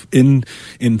now in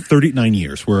 39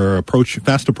 years. We're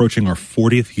fast approaching our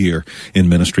 40th year in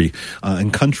ministry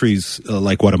in countries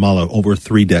like Guatemala over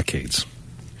 3 decades.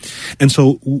 And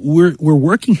so we're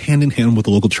working hand in hand with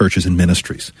the local churches and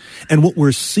ministries. And what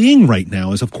we're seeing right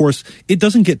now is, of course, it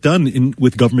doesn't get done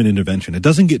with government intervention. It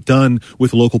doesn't get done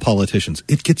with local politicians.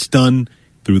 It gets done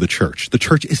through the church. The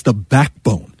church is the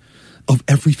backbone of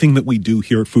everything that we do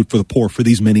here at Food for the Poor for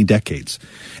these many decades.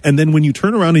 And then when you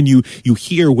turn around and you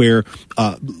hear where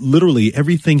literally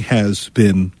everything has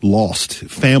been lost,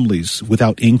 families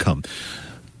without income,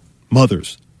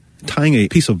 mothers tying a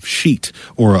piece of sheet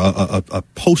or a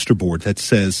poster board that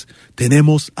says,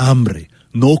 "Tenemos hambre,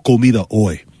 no comida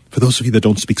hoy." For those of you that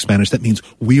don't speak Spanish, that means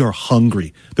we are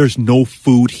hungry. There's no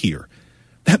food here.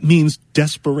 That means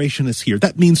desperation is here.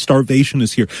 That means starvation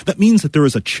is here. That means that there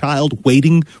is a child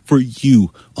waiting for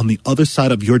you on the other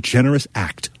side of your generous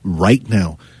act right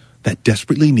now that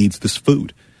desperately needs this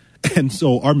food. And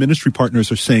so our ministry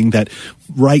partners are saying that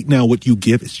right now what you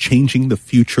give is changing the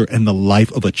future and the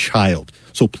life of a child.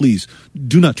 So please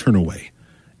do not turn away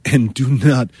and do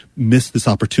not miss this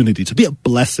opportunity to be a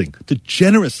blessing, to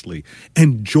generously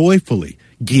and joyfully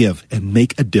give and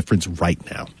make a difference right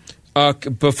now.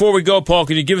 Before we go, Paul,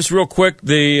 can you give us real quick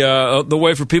the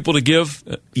way for people to give?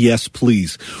 Yes,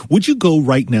 please. Would you go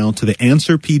right now to the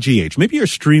Answer PGH? Maybe you're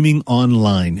streaming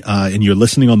online and you're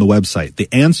listening on the website,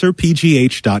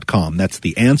 theanswerpgh.com. That's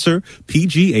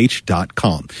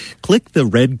theanswerpgh.com. Click the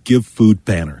red Give Food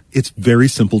banner. It's very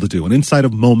simple to do. And inside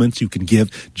of moments, you can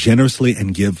give generously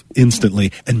and give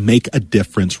instantly and make a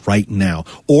difference right now.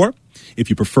 Or, if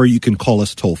you prefer, you can call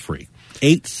us toll free.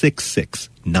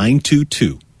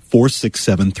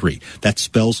 866-922-4673. That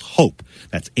spells HOPE.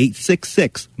 That's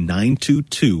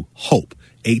 866-922-HOPE.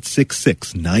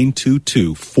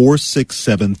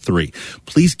 866-922-4673.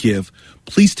 Please give.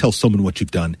 Please tell someone what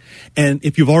you've done. And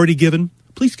if you've already given,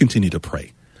 please continue to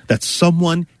pray that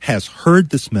someone has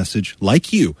heard this message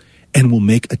like you and will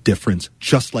make a difference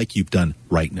just like you've done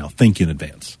right now. Thank you in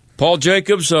advance. Paul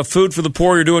Jacobs, Food for the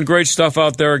Poor, you're doing great stuff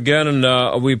out there again,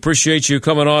 and we appreciate you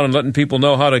coming on and letting people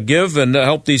know how to give and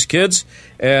help these kids,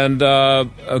 and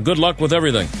good luck with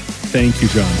everything. Thank you,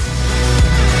 John.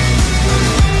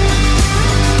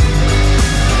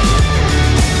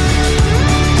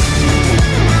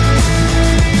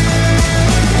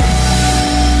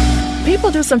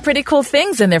 People do some pretty cool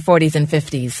things in their 40s and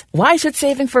 50s. Why should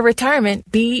saving for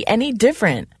retirement be any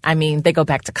different? I mean, they go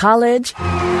back to college,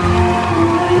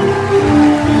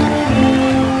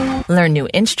 learn new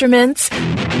instruments,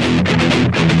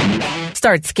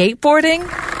 start skateboarding.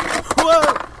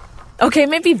 Whoa! Okay,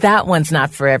 maybe that one's not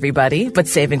for everybody, but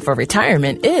saving for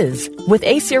retirement is. With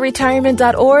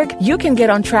aceyourretirement.org, you can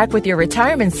get on track with your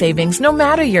retirement savings no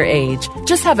matter your age.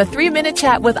 Just have a 3-minute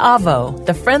chat with Avo,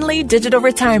 the friendly digital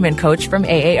retirement coach from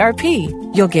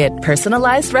AARP. You'll get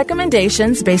personalized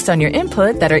recommendations based on your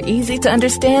input that are easy to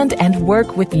understand and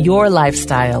work with your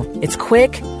lifestyle. It's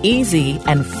quick, easy,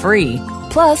 and free.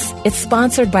 Plus, it's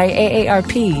sponsored by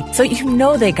AARP, so you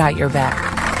know they got your back.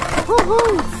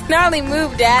 Woohoo! Snarly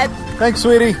move, Dad. Thanks,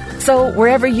 sweetie. So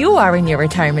wherever you are in your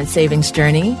retirement savings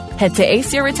journey, head to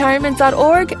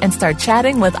aceyourretirement.org and start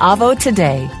chatting with Avo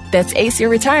today. That's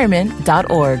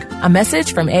aceyourretirement.org. A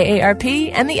message from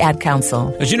AARP and the Ad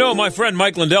Council. As you know, my friend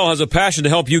Mike Lindell has a passion to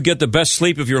help you get the best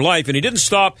sleep of your life, and he didn't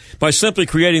stop by simply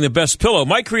creating the best pillow.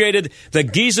 Mike created the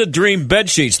Giza Dream bed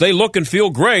sheets. They look and feel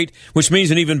great, which means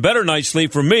an even better night's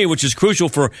sleep for me, which is crucial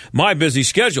for my busy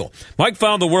schedule. Mike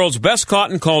found the world's best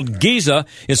cotton called Giza.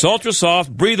 It's ultra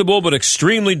soft, breathable, but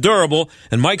extremely durable,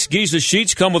 and Mike's Giza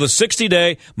sheets come with a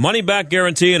 60-day money-back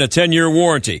guarantee and a 10-year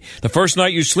warranty. The first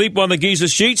night you sleep on the Giza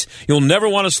sheets, you'll never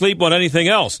want to sleep on anything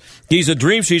else. Giza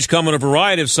Dream Sheets come in a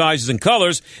variety of sizes and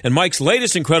colors, and Mike's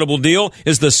latest incredible deal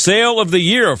is the sale of the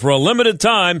year. For a limited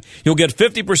time, you'll get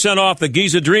 50% off the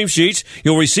Giza Dream Sheets.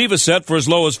 You'll receive a set for as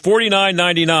low as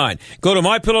 $49.99. Go to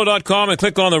MyPillow.com and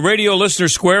click on the radio listener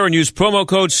square and use promo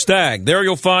code STAG. There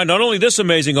you'll find not only this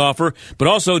amazing offer, but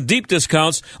also deep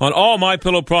discounts on all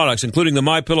MyPillow products, including the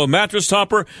MyPillow mattress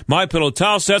topper, MyPillow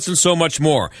towel sets, and so much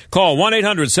more. Call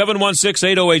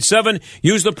 1-800-716-8087.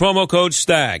 Use the promo code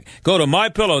STAG. Go to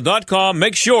MyPillow.com.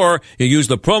 Make sure you use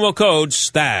the promo code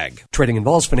STAG. Trading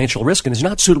involves financial risk and is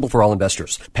not suitable for all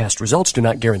investors. Past results do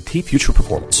not guarantee future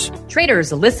performance.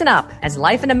 Traders, listen up. As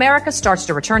life in America starts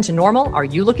to return to normal, are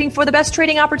you looking for the best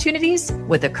trading opportunities?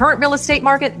 With the current real estate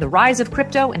market, the rise of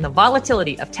crypto, and the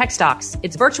volatility of tech stocks,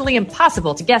 it's virtually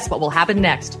impossible to guess what will happen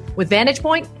next. With Vantage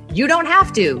Point, You don't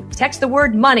have to. Text the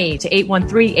word money to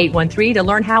 813-813 to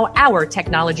learn how our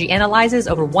technology analyzes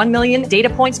over 1 million data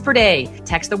points per day.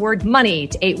 Text the word money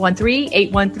to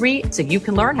 813-813 so you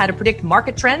can learn how to predict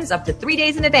market trends up to 3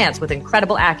 days in advance with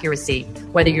incredible accuracy.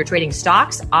 Whether you're trading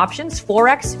stocks, options,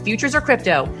 forex, futures, or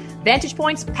crypto, Vantage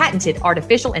Point's patented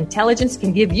artificial intelligence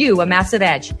can give you a massive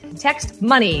edge. Text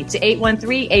money to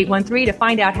 813-813 to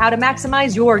find out how to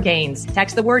maximize your gains.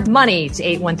 Text the word money to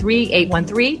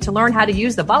 813-813 to learn how to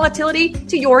use the volatility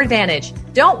to your advantage.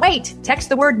 Don't wait. Text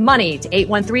the word money to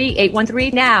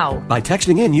 813-813 now. By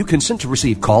texting in, you consent to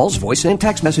receive calls, voice, and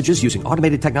text messages using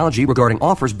automated technology regarding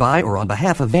offers by or on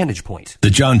behalf of Vantage Point.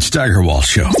 The John Steigerwald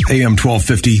Show, AM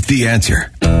 1250, The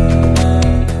Answer.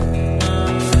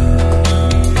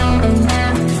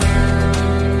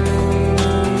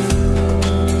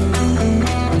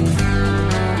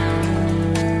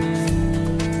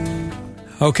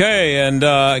 Okay, and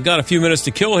I got a few minutes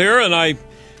to kill here, and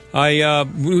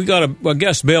we got a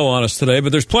guest bail on us today,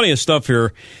 but there's plenty of stuff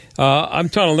here. I'm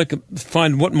trying to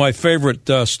find what my favorite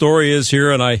story is here,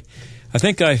 and I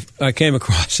think I came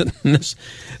across it.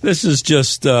 This is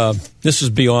just this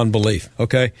is beyond belief.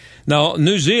 Okay, now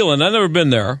New Zealand, I've never been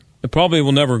there. I probably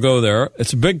will never go there.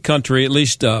 It's a big country. At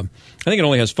least I think it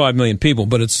only has 5 million people,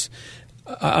 but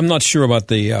I'm not sure about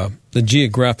the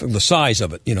geographic, the size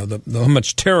of it. You know, how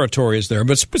much territory is there,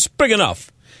 but it's big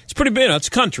enough. It's pretty big enough. It's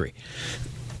a country.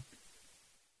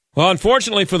 Well,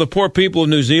 unfortunately for the poor people of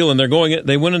New Zealand,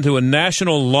 they went into a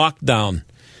national lockdown.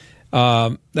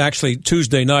 Actually,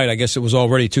 Tuesday night. I guess it was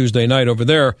already Tuesday night over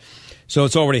there, so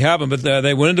it's already happened. But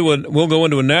they went we'll go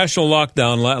into a national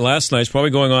lockdown last night. It's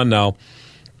probably going on now.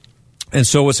 And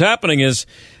so what's happening is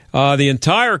the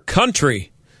entire country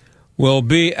will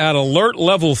be at alert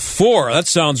level 4. That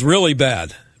sounds really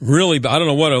bad. Really bad. I don't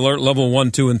know what alert level 1,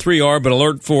 2, and 3 are, but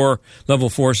alert 4, level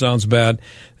 4 sounds bad.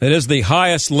 It is the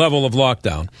highest level of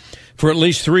lockdown for at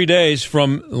least 3 days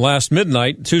from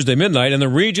Tuesday midnight, in the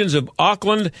regions of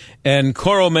Auckland and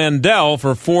Coromandel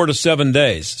for 4 to 7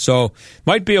 days. So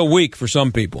might be a week for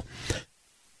some people.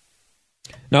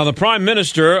 Now, the Prime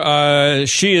Minister,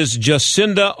 she is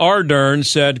Jacinda Ardern,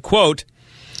 said, quote,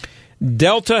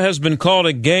 Delta has been called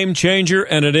a game changer,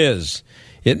 and it is.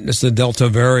 It's the Delta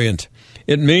variant.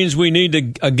 It means we need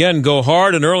to, again, go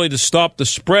hard and early to stop the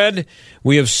spread.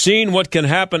 We have seen what can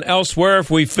happen elsewhere if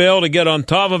we fail to get on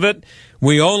top of it.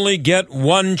 We only get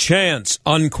one chance,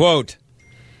 unquote.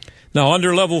 Now,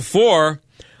 under level 4,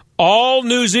 all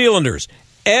New Zealanders,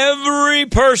 every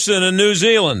person in New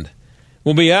Zealand,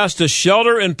 will be asked to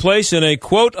shelter in place in a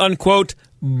quote-unquote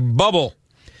bubble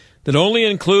that only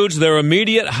includes their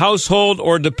immediate household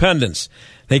or dependents.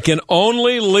 They can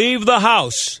only leave the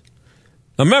house.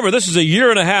 Now remember, this is a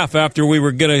year and a half after we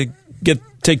were going to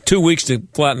take 2 weeks to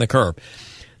flatten the curve.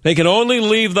 They can only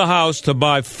leave the house to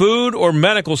buy food or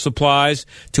medical supplies,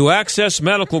 to access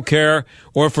medical care,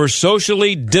 or for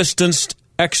socially distanced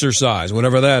exercise,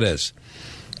 whatever that is.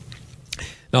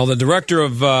 Now, the Director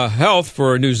of Health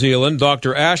for New Zealand,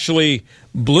 Dr. Ashley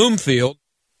Bloomfield,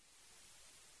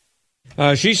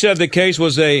 she said the case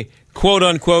was a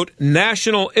quote-unquote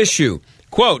national issue.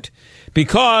 Quote,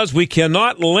 because we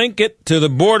cannot link it to the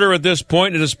border at this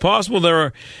point, it is possible there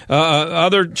are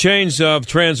other chains of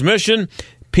transmission.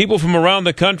 People from around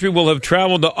the country will have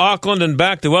traveled to Auckland and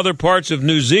back to other parts of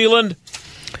New Zealand.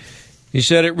 He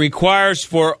said it requires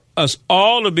for us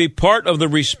all to be part of the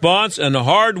response and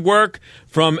hard work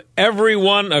from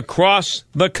everyone across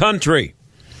the country.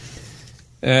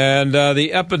 And the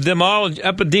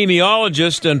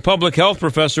epidemiologist and public health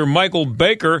professor Michael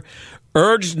Baker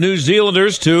urged New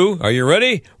Zealanders to, are you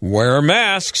ready, wear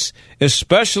masks,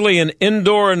 especially in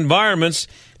indoor environments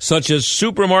such as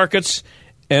supermarkets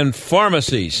and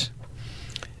pharmacies.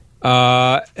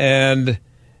 And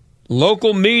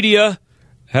local media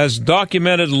has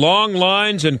documented long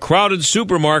lines and crowded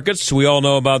supermarkets. We all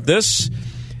know about this.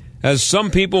 As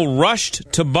some people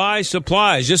rushed to buy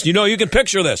supplies. Just, you can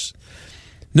picture this.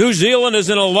 New Zealand is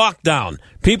in a lockdown.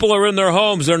 People are in their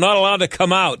homes. They're not allowed to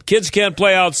come out. Kids can't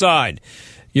play outside.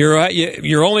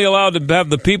 You're only allowed to have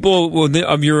the people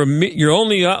you're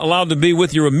only allowed to be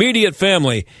with your immediate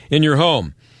family in your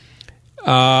home.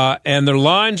 And their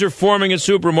lines are forming at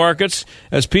supermarkets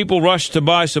as people rush to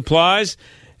buy supplies.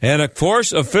 And of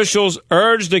course, officials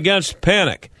urged against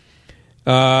panic.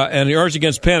 And urged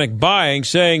against panic buying,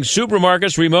 saying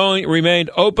supermarkets remained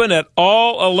open at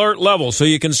all alert levels, so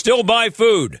you can still buy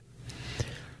food.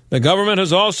 The government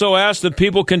has also asked that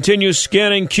people continue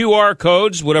scanning QR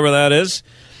codes, whatever that is,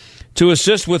 to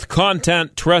assist with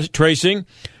contact tracing,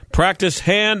 practice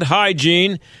hand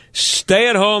hygiene, stay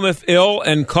at home if ill,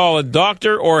 and call a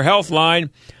doctor or health line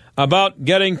about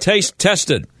getting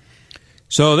tested.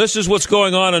 So this is what's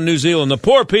going on in New Zealand. The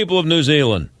poor people of New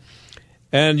Zealand.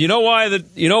 And you know why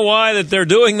that they're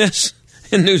doing this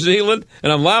in New Zealand?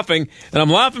 And I'm laughing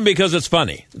because it's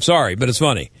funny. I'm sorry, but it's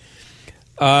funny.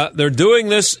 They're doing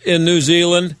this in New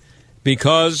Zealand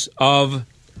because of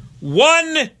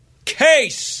one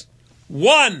case.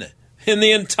 One in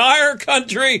the entire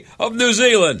country of New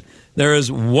Zealand. There is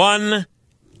one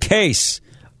case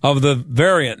of the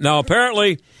variant. Now,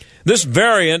 apparently, this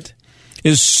variant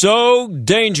is so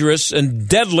dangerous and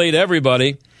deadly to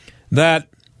everybody that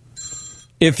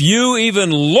if you even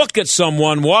look at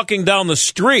someone walking down the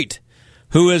street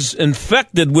who is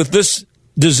infected with this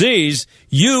disease,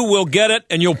 you will get it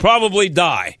and you'll probably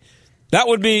die.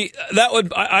 I'm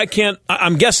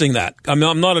guessing that. I'm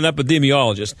not an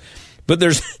epidemiologist, but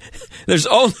there's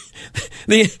only,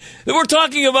 we're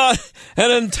talking about an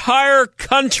entire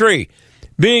country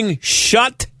being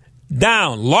shut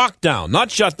down, locked down,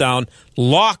 not shut down,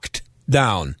 locked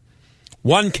down.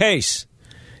 One case.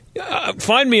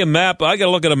 Find me a map. I got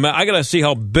to look at a map. I got to see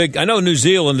how big. I know New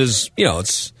Zealand is,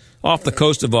 it's off the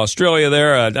coast of Australia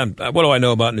there. What do I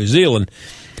know about New Zealand?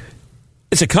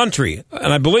 It's a country,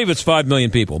 and I believe it's 5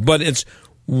 million people, but it's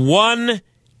one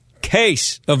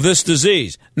case of this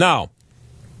disease. Now,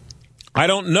 I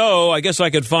don't know. I guess I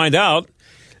could find out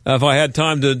if I had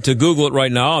time to Google it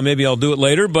right now. Maybe I'll do it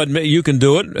later, but you can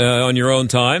do it on your own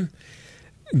time.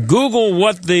 Google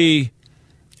what the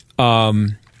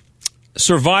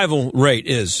survival rate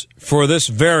is for this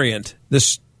variant,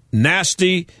 this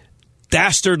nasty,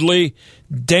 dastardly,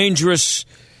 dangerous,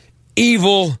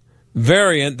 evil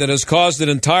variant that has caused an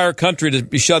entire country to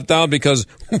be shut down because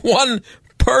one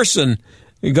person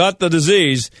got the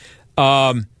disease.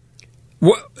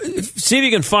 See if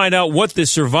you can find out what the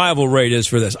survival rate is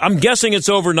for this. I'm guessing it's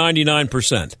over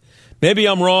 99%. Maybe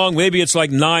I'm wrong. Maybe it's like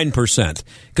 9%,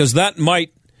 because that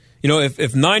might, if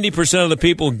 90% of the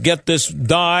people get this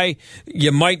die,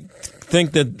 you might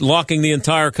think that locking the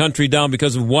entire country down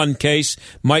because of one case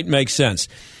might make sense.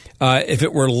 If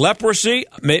it were leprosy,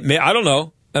 I don't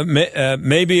know.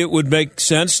 Maybe it would make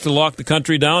sense to lock the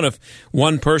country down if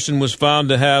one person was found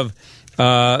to have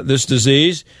this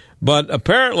disease. But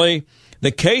apparently,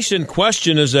 the case in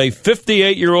question is a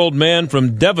 58-year-old man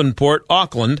from Devonport,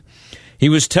 Auckland. He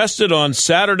was tested on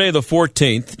Saturday the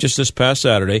 14th, just this past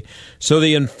Saturday, so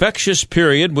the infectious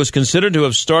period was considered to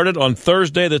have started on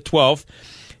Thursday the 12th.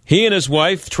 He and his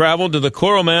wife traveled to the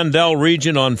Coromandel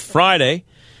region on Friday,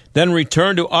 then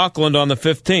returned to Auckland on the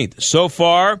 15th. So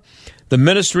far, the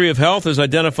Ministry of Health has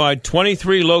identified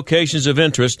 23 locations of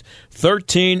interest,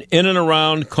 13 in and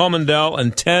around Coromandel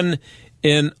and 10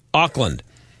 in Auckland.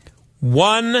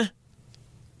 One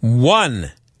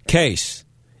case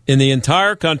in the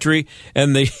entire country,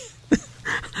 and the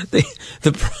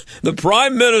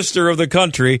prime minister of the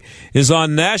country is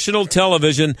on national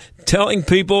television telling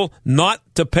people not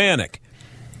to panic.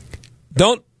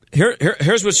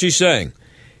 Here's what she's saying.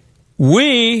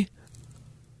 We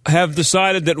have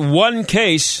decided that one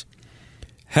case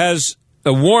has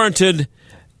warranted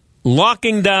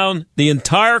locking down the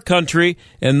entire country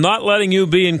and not letting you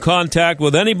be in contact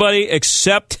with anybody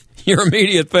except your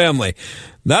immediate family.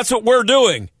 That's what we're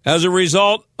doing as a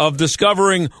result of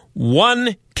discovering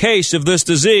one case of this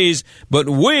disease, but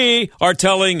we are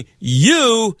telling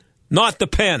you not to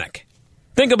panic.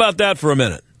 Think about that for a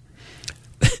minute.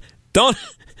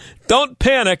 Don't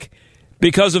panic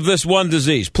because of this one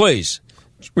disease. Please,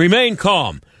 remain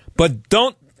calm, but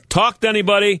don't talk to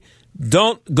anybody.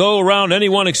 Don't go around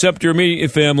anyone except your immediate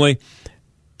family.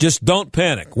 Just don't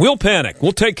panic. We'll panic.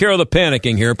 We'll take care of the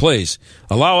panicking here, please.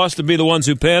 Allow us to be the ones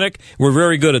who panic. We're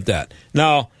very good at that.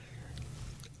 Now,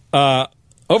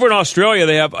 over in Australia,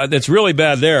 they have, it's really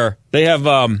bad there. They have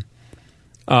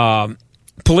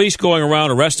police going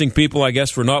around arresting people, I guess,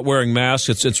 for not wearing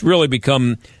masks. It's really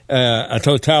become a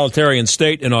totalitarian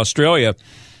state in Australia.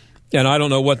 And I don't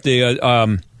know what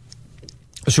the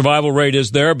survival rate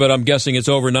is there, but I'm guessing it's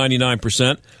over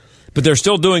 99%. But they're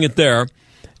still doing it there.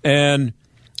 And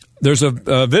there's a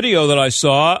video that I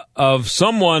saw of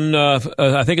someone, I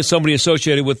think it's somebody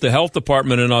associated with the health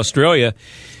department in Australia.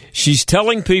 She's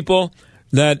telling people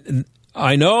that,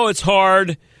 I know it's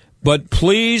hard, but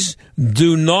please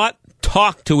do not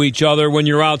talk to each other when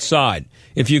you're outside.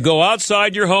 If you go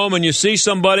outside your home and you see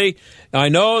somebody, I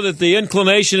know that the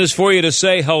inclination is for you to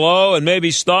say hello and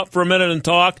maybe stop for a minute and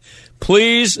talk.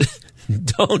 Please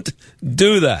don't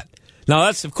do that. Now,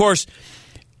 that's, of course,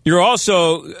 you're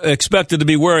also expected to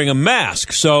be wearing a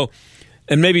mask,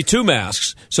 and maybe two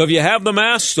masks. So if you have the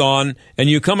masks on and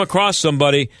you come across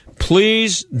somebody,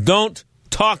 please don't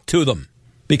talk to them,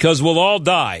 because we'll all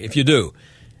die if you do.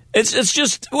 It's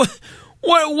just,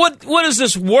 What is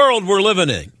this world we're living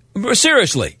in?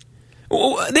 Seriously.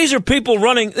 These are people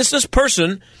running. This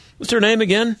person, what's her name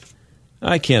again?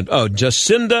 I can't. Oh,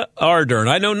 Jacinda Ardern.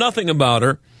 I know nothing about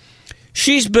her.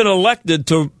 She's been elected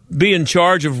to be in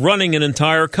charge of running an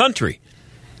entire country.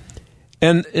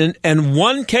 And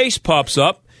one case pops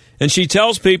up, and she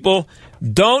tells people,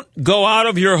 don't go out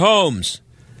of your homes.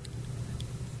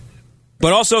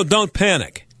 But also don't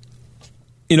panic.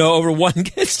 Over one.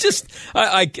 It's just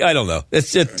I don't know.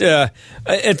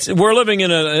 We're living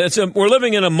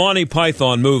in a Monty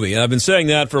Python movie. I've been saying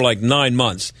that for like 9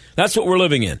 months. That's what we're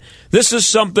living in. This is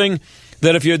something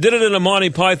that if you did it in a Monty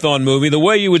Python movie, the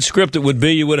way you would script it would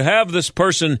be you would have this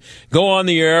person go on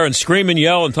the air and scream and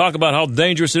yell and talk about how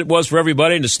dangerous it was for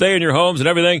everybody and to stay in your homes and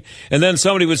everything, and then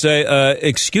somebody would say,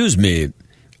 "Excuse me,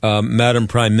 Madam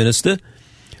Prime Minister,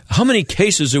 how many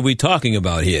cases are we talking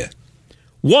about here?"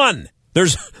 One.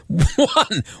 There's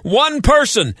one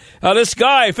person. This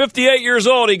guy, 58 years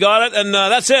old, he got it, and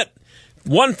that's it.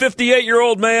 One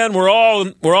 58-year-old man. We're all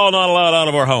not allowed out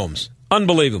of our homes.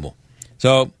 Unbelievable.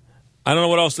 So I don't know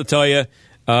what else to tell you.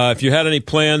 If you had any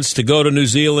plans to go to New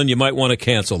Zealand, you might want to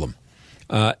cancel them.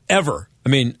 Ever. I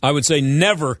mean, I would say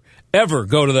never, ever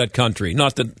go to that country.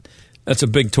 Not that that's a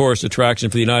big tourist attraction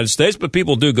for the United States, but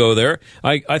people do go there.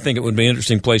 I think it would be an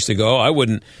interesting place to go. I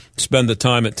wouldn't spend the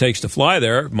time it takes to fly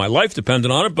there. My life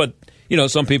depended on it, but,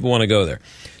 some people want to go there.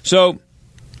 So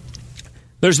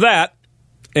there's that.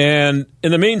 And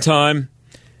in the meantime,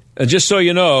 just so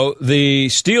you know, the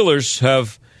Steelers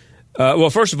have,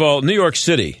 first of all, New York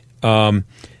City.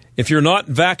 If you're not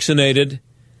vaccinated,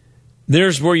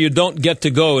 there's where you don't get to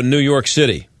go in New York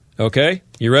City. Okay?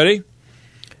 You ready?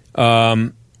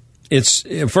 It's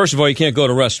first of all, you can't go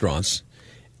to restaurants,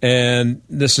 and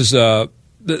this is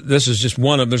just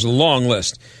one of. There's a long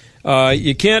list.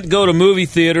 You can't go to movie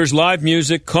theaters, live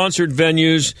music, concert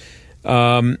venues,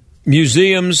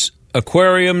 museums,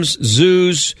 aquariums,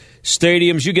 zoos,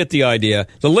 stadiums. You get the idea.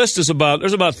 The list is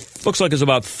looks like there's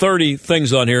about 30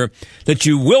 things on here that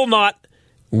you will not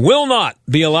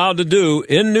be allowed to do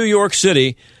in New York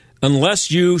City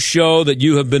unless you show that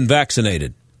you have been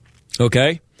vaccinated.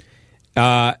 Okay.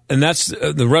 And that's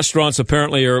the restaurants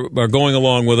apparently are going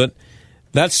along with it.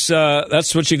 That's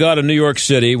what you got in New York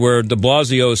City, where de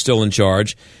Blasio is still in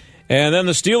charge. And then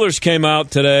the Steelers came out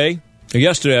today, or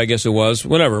yesterday, I guess it was,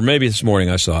 whenever, maybe this morning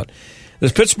I saw it. The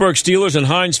Pittsburgh Steelers and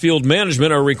Heinz Field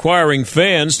management are requiring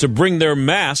fans to bring their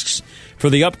masks for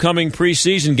the upcoming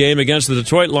preseason game against the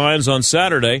Detroit Lions on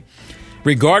Saturday.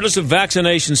 Regardless of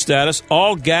vaccination status,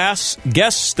 all guest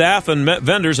staff and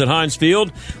vendors at Heinz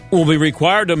Field will be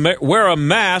required to wear a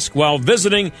mask while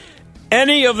visiting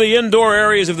any of the indoor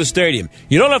areas of the stadium.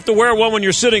 You don't have to wear one when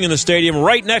you're sitting in the stadium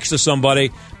right next to somebody,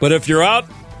 but if you're out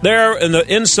there in the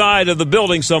inside of the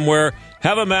building somewhere,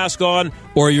 have a mask on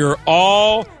or you're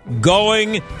all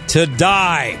going to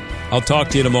die. I'll talk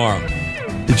to you tomorrow.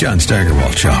 The John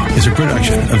Steigerwald Show is a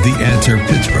production of The Answer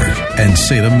Pittsburgh and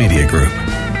Salem Media Group.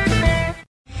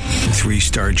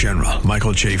 3-star General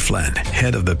Michael J. Flynn,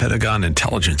 head of the Pentagon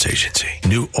Intelligence Agency,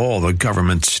 knew all the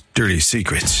government's dirty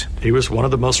secrets. He was one of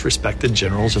the most respected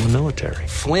generals in the military.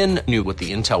 Flynn knew what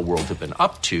the intel world had been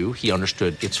up to. He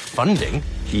understood its funding.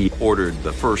 He ordered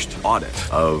the first audit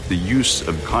of the use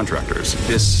of contractors.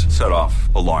 This set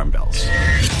off alarm bells.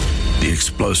 The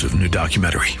explosive new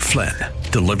documentary, Flynn,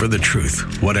 Deliver the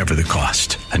Truth, Whatever the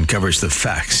Cost, uncovers the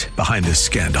facts behind this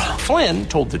scandal. Flynn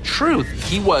told the truth.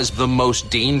 He was the most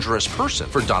dangerous person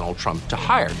for Donald Trump to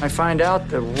hire. I find out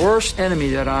the worst enemy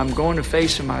that I'm going to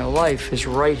face in my life is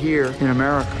right here in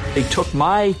America. They took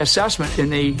my assessment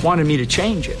and they wanted me to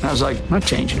change it. And I was like, I'm not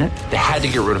changing it. They had to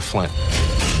get rid of Flynn.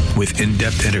 With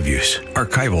in-depth interviews,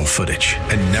 archival footage,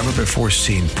 and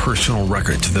never-before-seen personal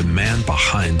records of the man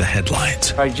behind the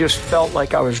headlines. I just felt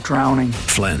like I was drowning.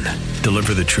 Flynn,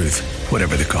 Deliver the Truth,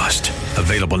 Whatever the Cost.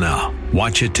 Available now.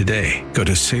 Watch it today. Go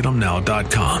to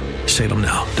salemnow.com.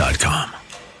 salemnow.com.